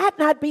 Can that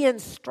not be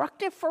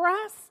instructive for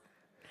us?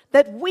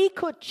 That we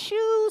could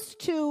choose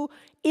to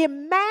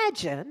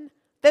imagine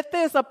that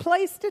there's a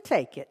place to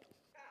take it.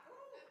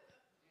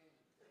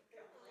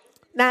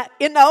 Now,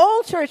 in the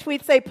old church,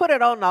 we'd say, put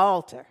it on the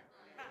altar.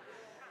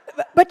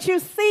 But you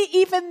see,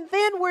 even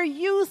then, we're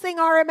using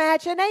our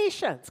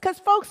imaginations because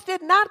folks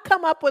did not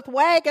come up with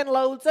wagon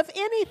loads of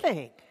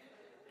anything.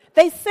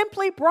 They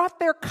simply brought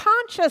their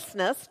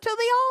consciousness to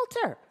the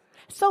altar.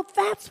 So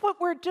that's what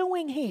we're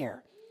doing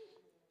here.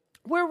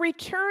 We're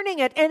returning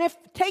it. And if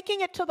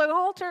taking it to the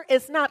altar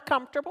is not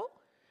comfortable,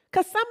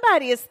 because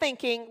somebody is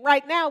thinking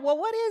right now, well,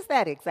 what is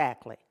that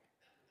exactly?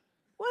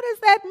 What does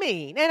that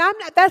mean? And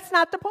that's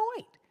not the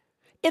point.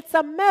 It's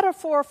a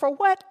metaphor for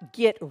what?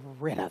 Get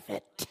rid of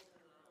it.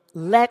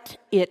 Let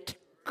it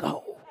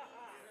go.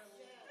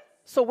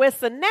 So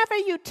wherever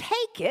you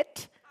take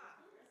it,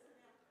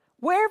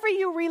 wherever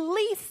you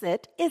release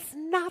it, is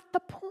not the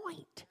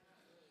point.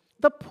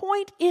 The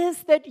point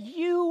is that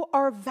you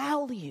are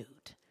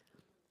valued.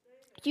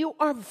 You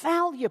are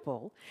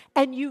valuable,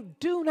 and you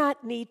do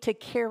not need to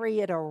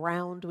carry it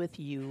around with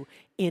you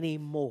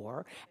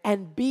anymore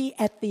and be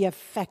at the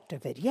effect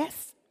of it.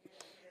 Yes?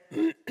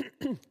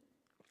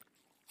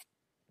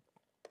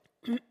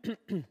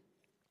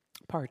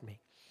 Pardon me.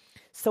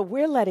 So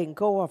we're letting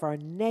go of our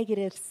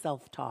negative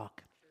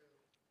self-talk.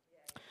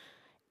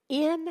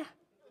 In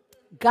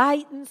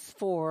guidance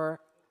for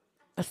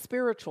a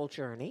spiritual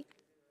journey,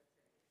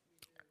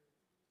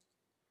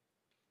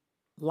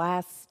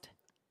 last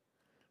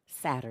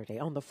Saturday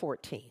on the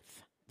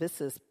 14th,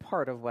 this is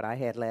part of what I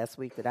had last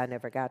week that I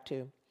never got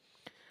to.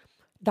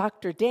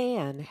 Dr.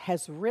 Dan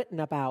has written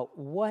about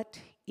what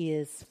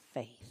is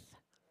faith.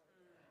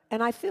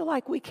 And I feel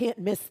like we can't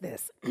miss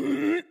this.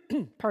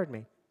 Pardon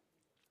me.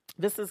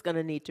 This is going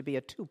to need to be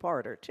a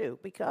two-parter too,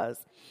 because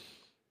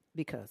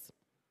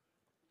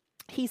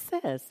he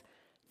says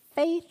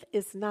faith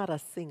is not a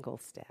single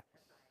step.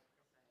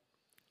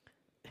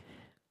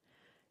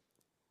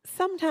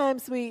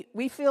 Sometimes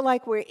we feel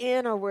like we're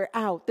in or we're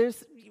out.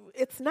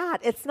 It's not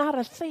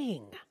a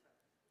thing.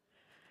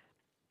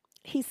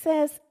 He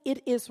says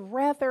it is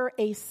rather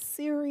a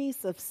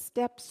series of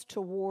steps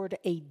toward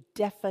a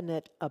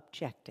definite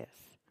objective.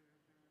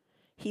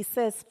 He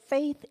says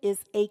faith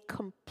is a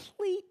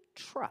complete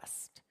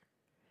trust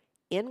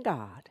in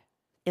God,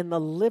 in the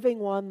living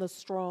one, the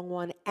strong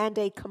one, and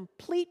a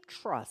complete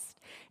trust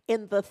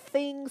in the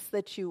things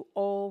that you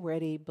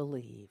already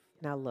believe.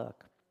 Now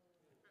look,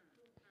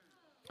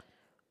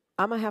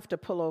 I'm going to have to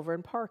pull over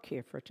and park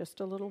here for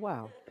just a little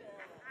while.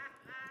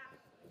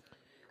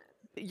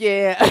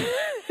 Yeah.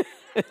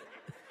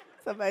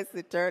 Somebody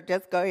said,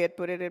 just go ahead,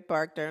 put it in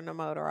park, turn the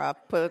motor off,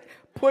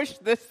 push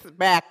this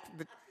back,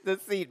 the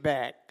seat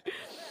back.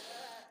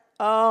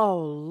 Oh,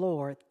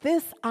 Lord,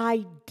 this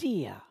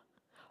idea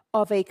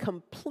of a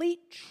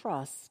complete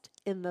trust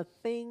in the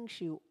things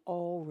you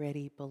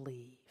already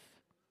believe.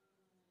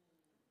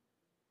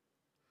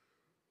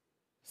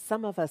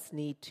 Some of us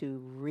need to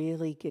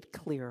really get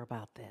clear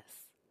about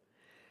this,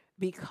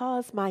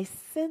 because my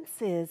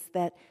sense is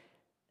that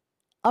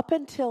up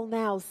until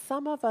now,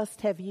 some of us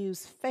have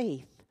used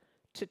faith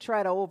to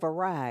try to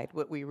override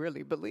what we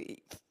really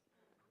believe.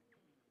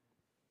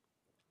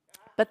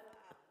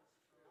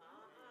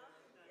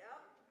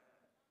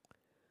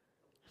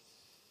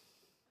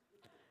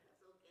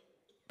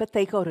 But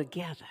they go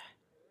together.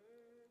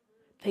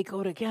 They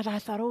go together. I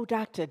thought, oh,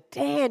 Dr.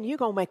 Dan, you're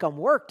going to make them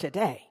work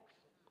today.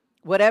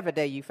 Whatever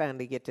day you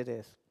finally get to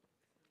this.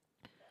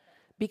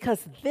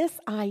 Because this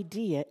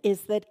idea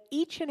is that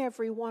each and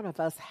every one of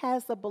us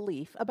has a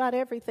belief about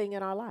everything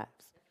in our lives.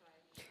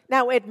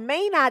 Now, it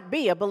may not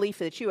be a belief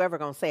that you're ever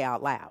going to say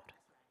out loud,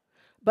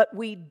 but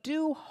we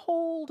do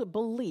hold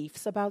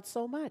beliefs about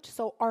so much.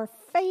 So our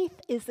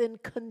faith is in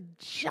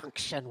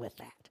conjunction with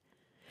that.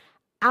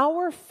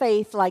 Our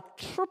faith like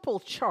triple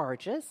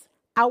charges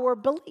our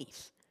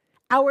belief,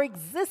 our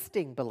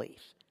existing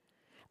belief.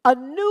 A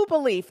new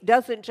belief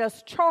doesn't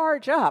just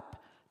charge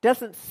up,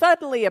 doesn't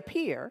suddenly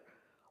appear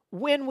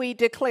when we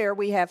declare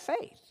we have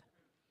faith.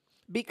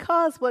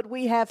 Because what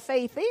we have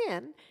faith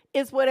in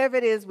is whatever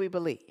it is we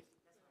believe.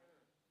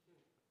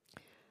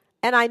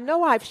 And I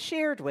know I've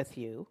shared with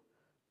you,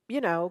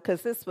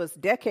 because this was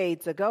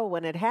decades ago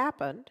when it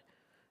happened,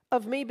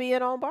 of me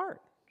being on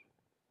BART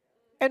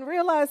and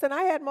realizing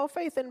I had more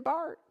faith in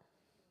BART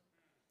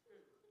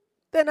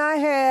than I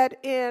had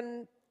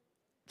in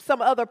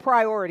some other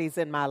priorities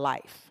in my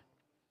life.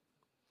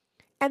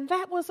 And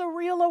that was a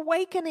real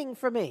awakening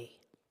for me.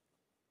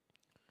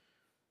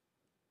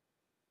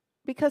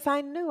 Because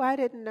I knew I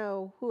didn't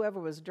know whoever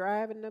was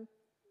driving the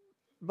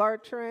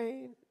BART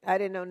train. I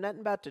didn't know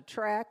nothing about the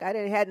track.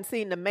 Hadn't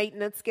seen the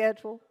maintenance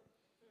schedule.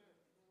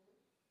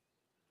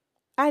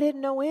 I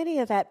didn't know any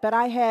of that, but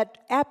I had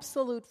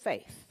absolute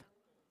faith.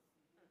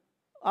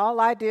 All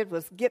I did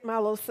was get my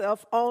little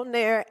self on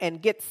there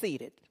and get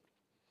seated.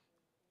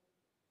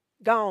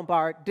 Go on,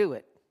 BART, do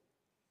it.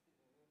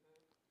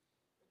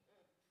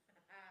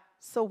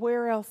 So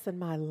where else in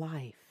my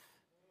life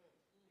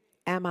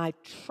am I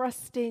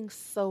trusting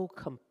so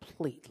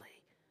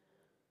completely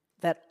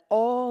that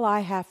all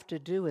I have to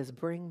do is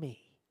bring me,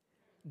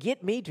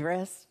 get me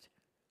dressed,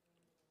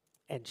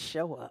 and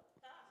show up?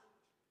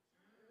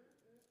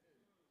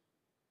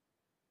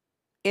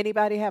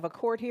 Anybody have a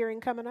court hearing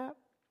coming up?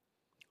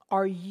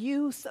 Do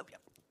you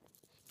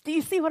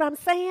see what I'm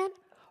saying?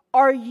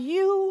 Are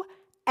you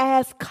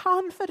as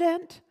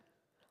confident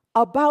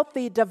about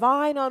the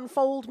divine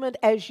unfoldment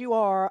as you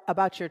are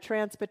about your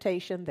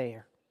transportation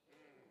there?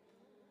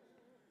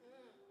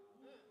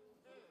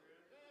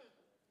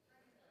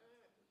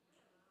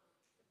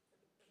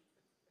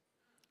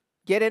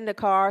 Get in the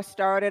car,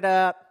 start it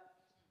up,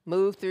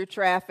 move through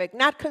traffic,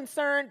 not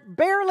concerned,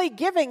 barely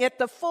giving it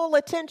the full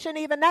attention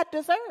even that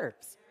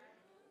deserves.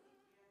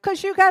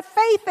 Because you got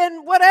faith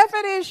in whatever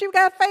it is you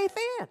got faith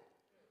in.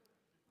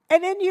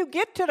 And then you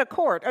get to the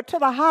court or to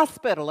the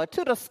hospital or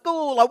to the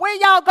school or where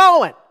y'all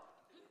going?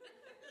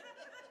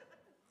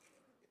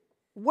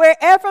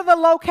 Wherever the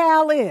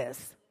locale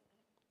is.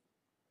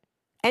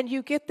 And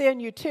you get there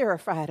and you're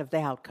terrified of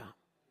the outcome.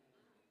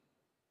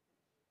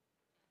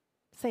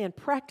 Saying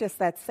practice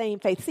that same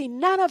faith. See,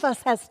 none of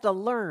us has to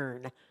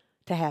learn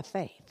to have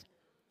faith.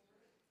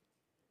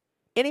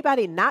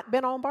 Anybody not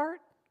been on BART?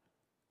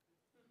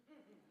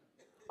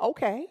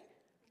 Okay.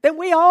 Then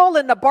we all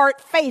in the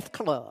BART Faith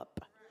Club.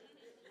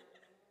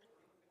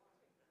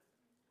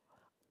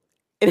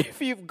 And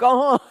if you've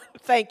gone,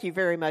 thank you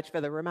very much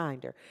for the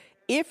reminder.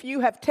 If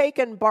you have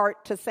taken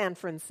BART to San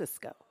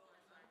Francisco,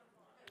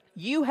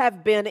 you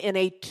have been in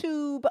a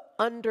tube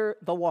under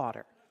the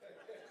water.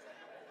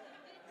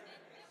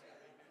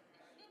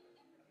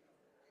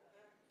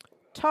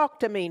 Talk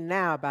to me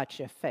now about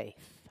your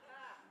faith.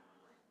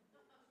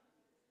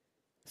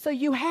 So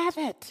you have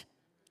it.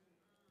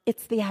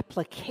 It's the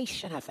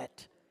application of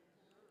it.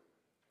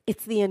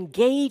 It's the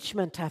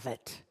engagement of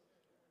it.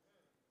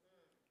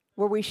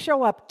 Where we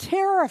show up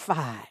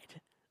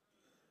terrified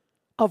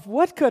of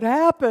what could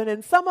happen.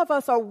 And some of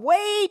us are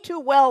way too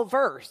well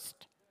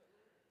versed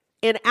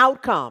in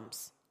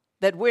outcomes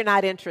that we're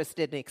not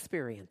interested in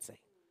experiencing.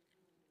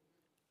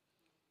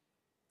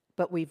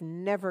 But we've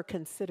never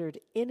considered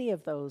any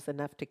of those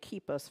enough to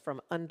keep us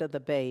from under the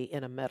bay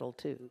in a metal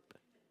tube.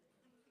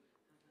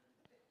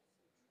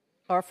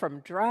 Or from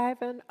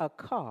driving a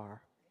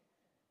car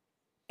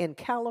in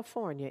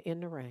California in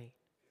the rain.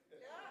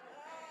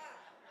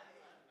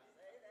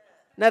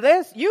 Now,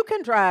 you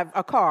can drive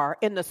a car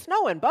in the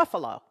snow in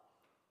Buffalo.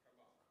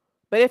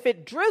 But if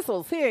it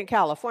drizzles here in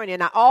California,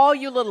 now all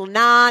you little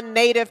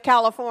non-native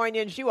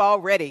Californians, you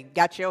already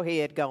got your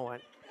head going.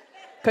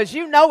 Because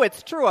you know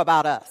it's true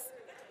about us.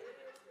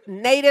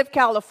 Native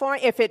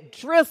California, if it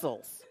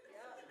drizzles,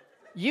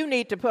 you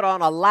need to put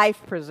on a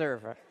life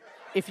preserver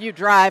if you're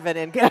driving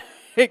in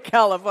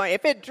California.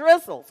 If it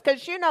drizzles,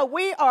 because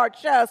we are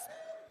just,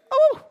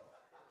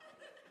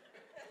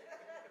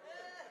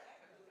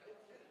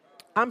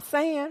 I'm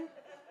saying.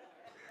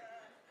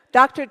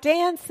 Dr.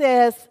 Dan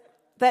says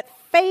that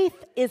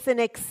faith is an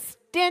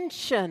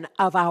extension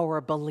of our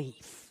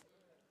belief.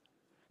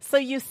 So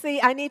you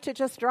see, I need to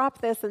just drop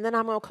this and then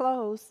I'm going to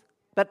close.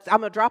 But I'm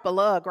going to drop a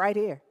lug right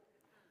here.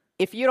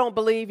 If you don't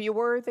believe you're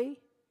worthy,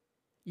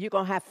 you're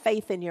going to have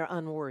faith in your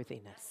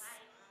unworthiness.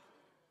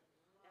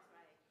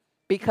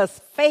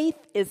 Because faith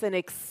is an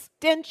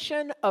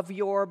extension of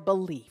your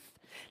belief.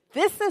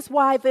 This is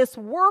why this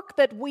work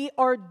that we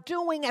are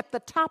doing at the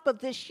top of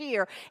this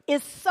year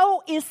is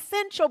so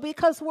essential,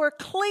 because we're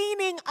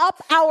cleaning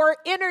up our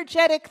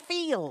energetic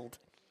field.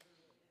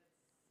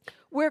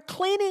 We're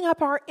cleaning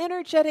up our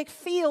energetic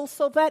field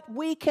so that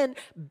we can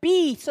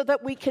be, so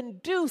that we can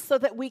do, so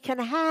that we can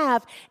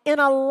have in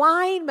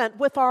alignment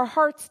with our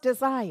heart's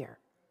desire.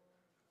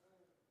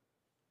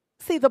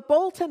 See, the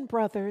Bolton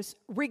brothers,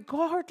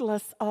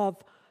 regardless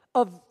of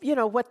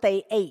what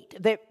they ate,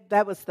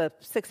 that was the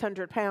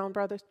 600-pound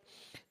brothers.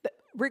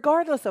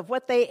 Regardless of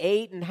what they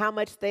ate and how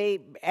much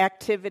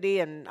activity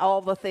and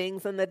all the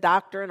things and the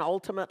doctor and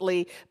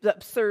ultimately the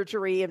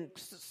surgery and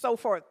so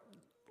forth,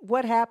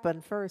 what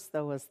happened first,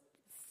 though, was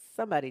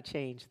somebody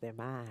changed their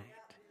mind.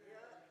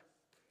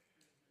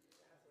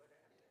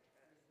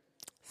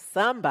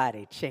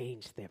 Somebody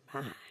changed their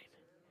mind.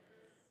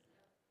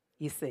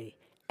 You see,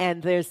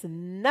 and there's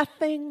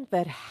nothing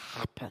that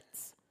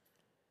happens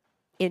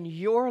in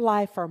your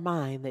life or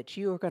mine that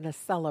you are going to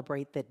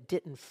celebrate that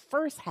didn't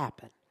first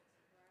happen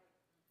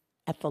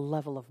at the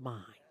level of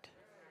mind.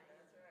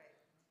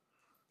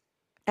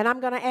 And I'm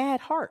going to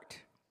add heart.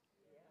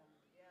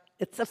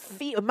 It's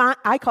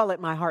I call it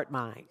my heart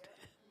mind,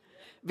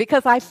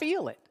 because I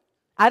feel it.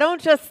 I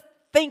don't just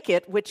think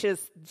it, which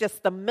is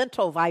just the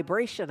mental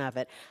vibration of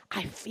it.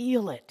 I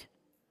feel it.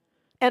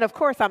 And of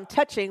course, I'm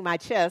touching my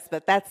chest,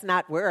 but that's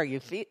not where you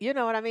feel. You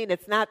know what I mean?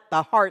 It's not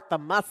the heart, the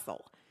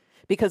muscle,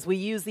 because we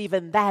use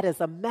even that as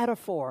a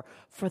metaphor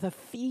for the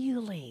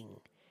feeling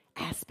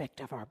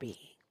aspect of our being.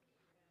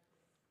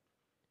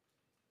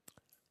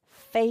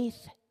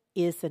 Faith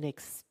is an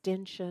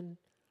extension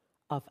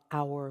of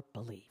our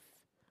belief.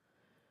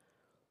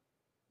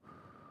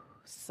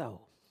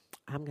 So,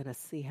 I'm going to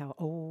see how,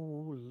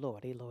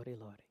 Lordy.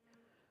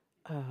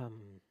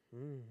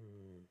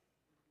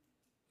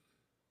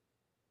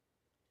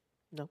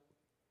 No,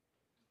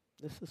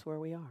 this is where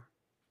we are.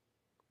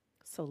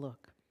 So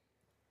look,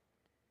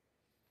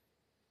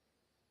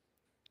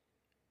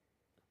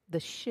 the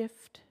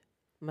shift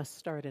must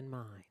start in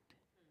mind.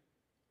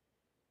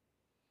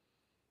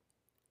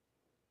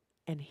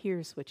 And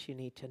here's what you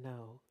need to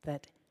know,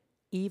 that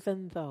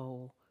even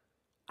though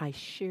I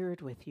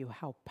shared with you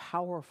how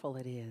powerful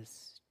it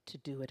is to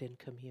do it in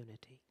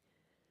community,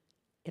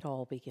 it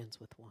all begins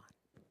with one.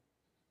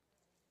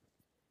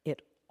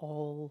 It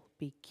all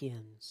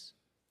begins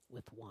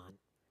with one.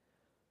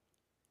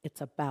 It's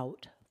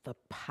about the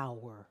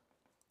power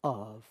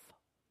of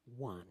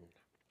one.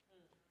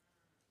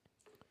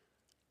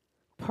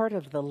 Part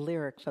of the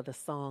lyric for the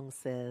song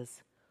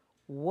says,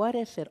 "What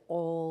if it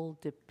all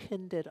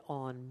depended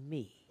on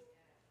me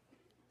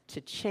to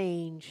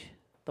change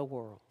the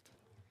world?"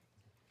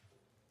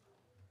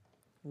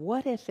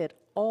 What if it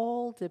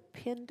all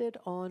depended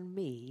on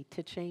me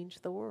to change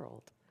the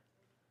world?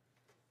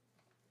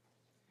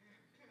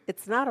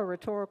 It's not a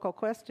rhetorical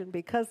question,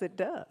 because it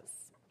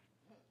does.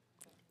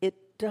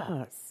 It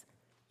does.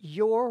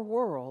 Your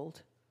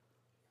world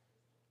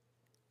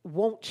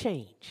won't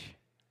change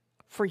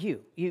for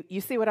you.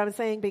 You see what I'm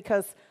saying?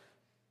 Because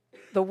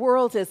the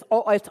world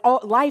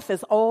life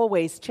is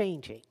always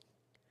changing.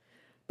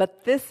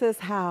 But this is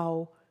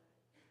how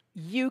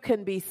you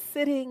can be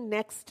sitting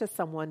next to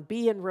someone,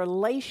 be in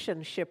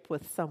relationship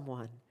with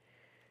someone,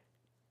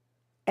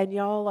 and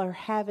y'all are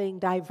having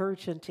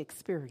divergent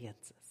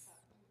experiences.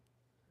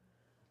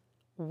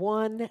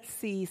 One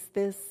sees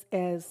this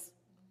as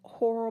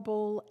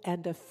horrible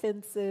and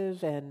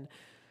offensive and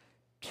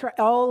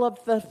all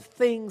of the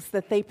things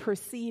that they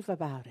perceive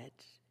about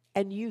it,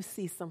 and you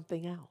see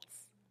something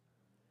else.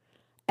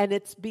 And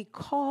it's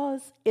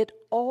because it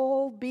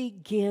all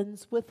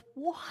begins with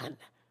one.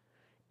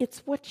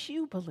 It's what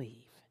you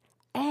believe.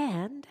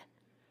 And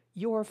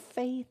your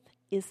faith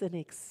is an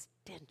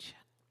extension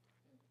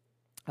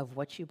of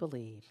what you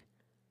believe.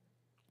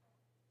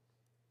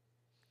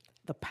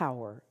 The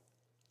power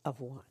of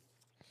one.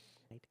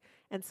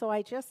 And so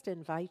I just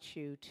invite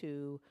you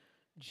to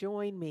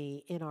join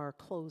me in our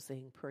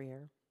closing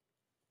prayer.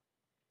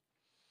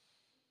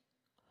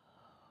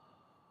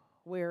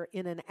 We're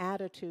in an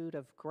attitude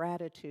of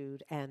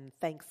gratitude and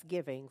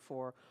thanksgiving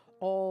for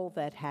all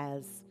that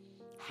has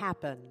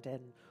happened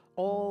and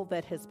all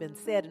that has been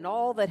said and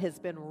all that has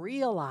been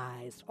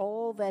realized,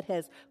 all that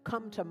has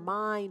come to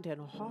mind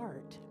and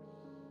heart.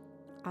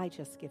 I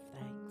just give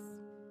thanks.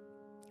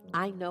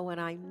 I know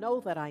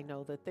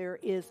that there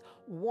is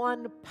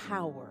one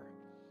power.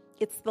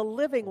 It's the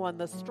living one,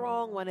 the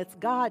strong one. It's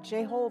God,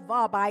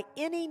 Jehovah, by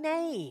any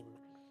name.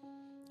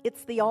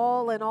 It's the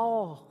all in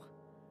all,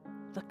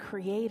 the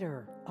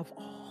creator of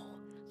all,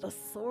 the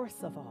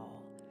source of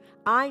all.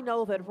 I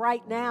know that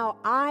right now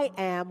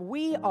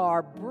we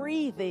are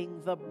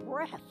breathing the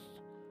breath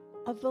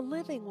of the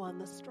living one,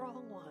 the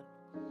strong one.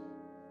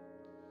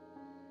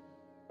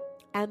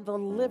 And the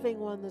living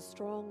one, the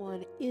strong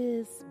one,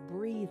 is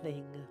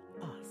breathing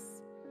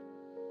us.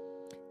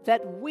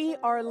 That we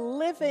are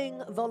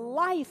living the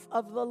life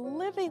of the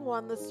living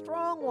one, the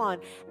strong one.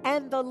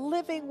 And the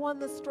living one,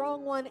 the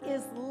strong one,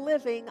 is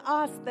living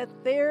us.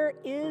 That there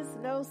is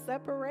no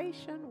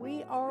separation.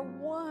 We are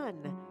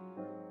one.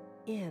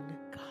 in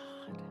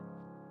God.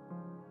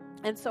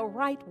 And so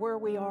right where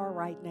we are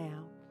right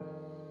now,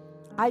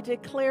 I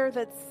declare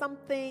that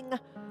something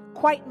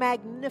quite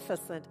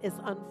magnificent is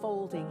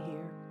unfolding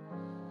here.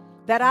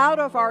 That out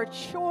of our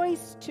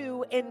choice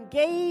to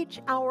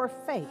engage our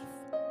faith,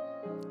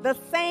 the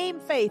same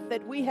faith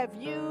that we have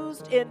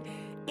used in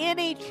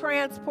any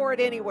transport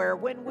anywhere,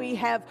 when we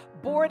have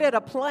boarded a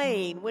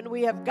plane, when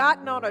we have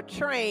gotten on a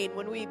train,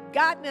 when we've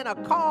gotten in a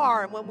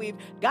car, and when we've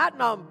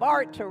gotten on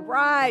BART to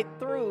ride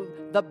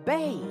through the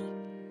bay,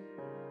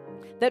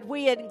 that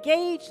we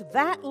engage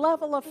that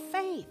level of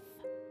faith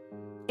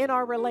in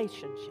our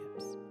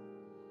relationships,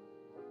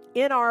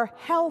 in our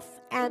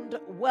health and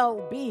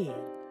well-being,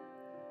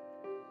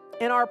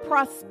 in our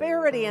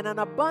prosperity and an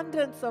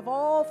abundance of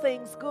all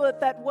things good,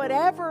 that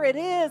whatever it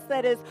is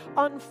that is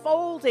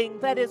unfolding,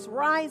 that is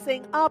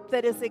rising up,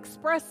 that is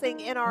expressing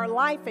in our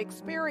life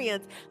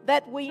experience,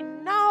 that we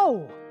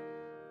know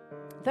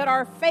that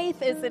our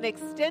faith is an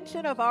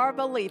extension of our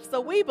belief.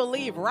 So we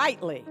believe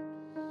rightly.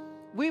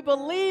 We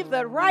believe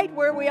that right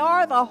where we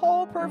are, the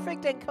whole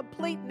perfect and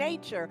complete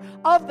nature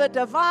of the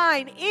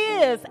divine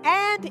is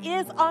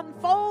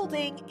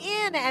unfolding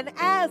in and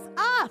as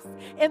us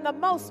in the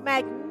most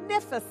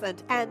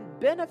magnificent and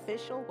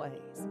beneficial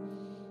ways.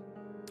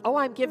 Oh,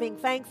 I'm giving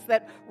thanks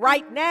that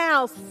right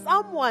now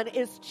someone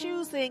is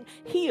choosing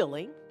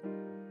healing,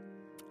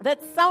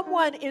 that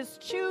someone is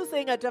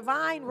choosing a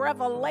divine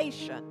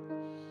revelation,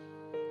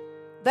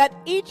 that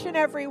each and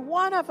every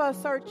one of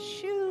us are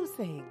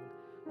choosing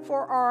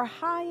for our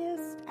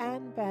highest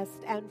and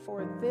best, and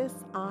for this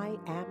I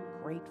am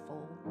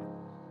grateful.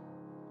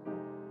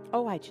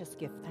 Oh, I just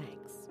give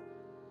thanks.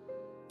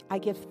 I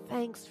give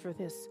thanks for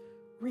this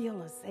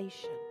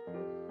realization,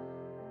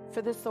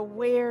 for this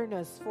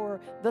awareness,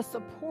 for the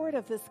support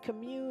of this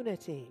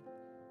community,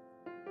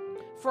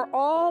 for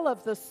all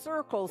of the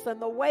circles and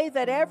the way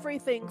that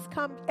everything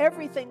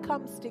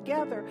comes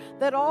together,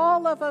 that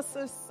all of us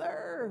are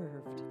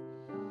served.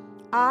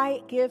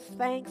 I give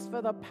thanks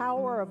for the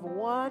power of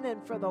one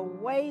and for the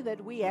way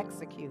that we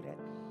execute it,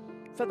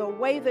 for the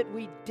way that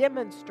we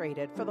demonstrate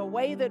it, for the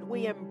way that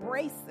we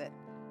embrace it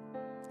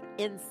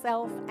in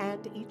self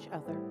and each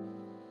other.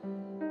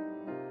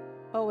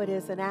 Oh, it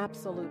is an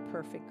absolute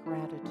perfect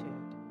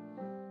gratitude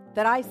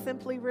that I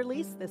simply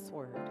release this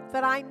word,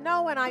 that I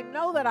know and I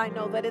know that I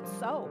know that it's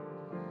so,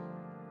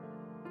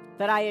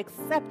 that I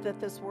accept that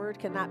this word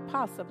cannot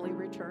possibly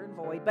return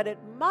void, but it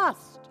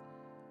must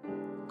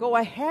go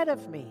ahead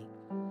of me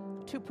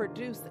to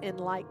produce in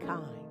like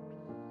kind.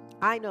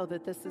 I know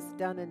that this is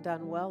done and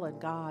done well in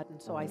God, and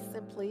so I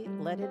simply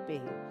let it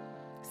be,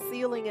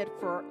 sealing it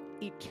for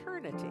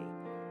eternity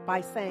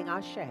by saying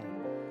Ashe,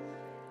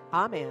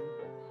 Amen,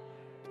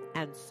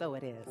 and so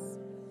it is.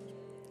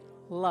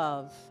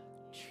 Love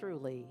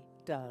truly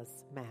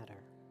does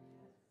matter.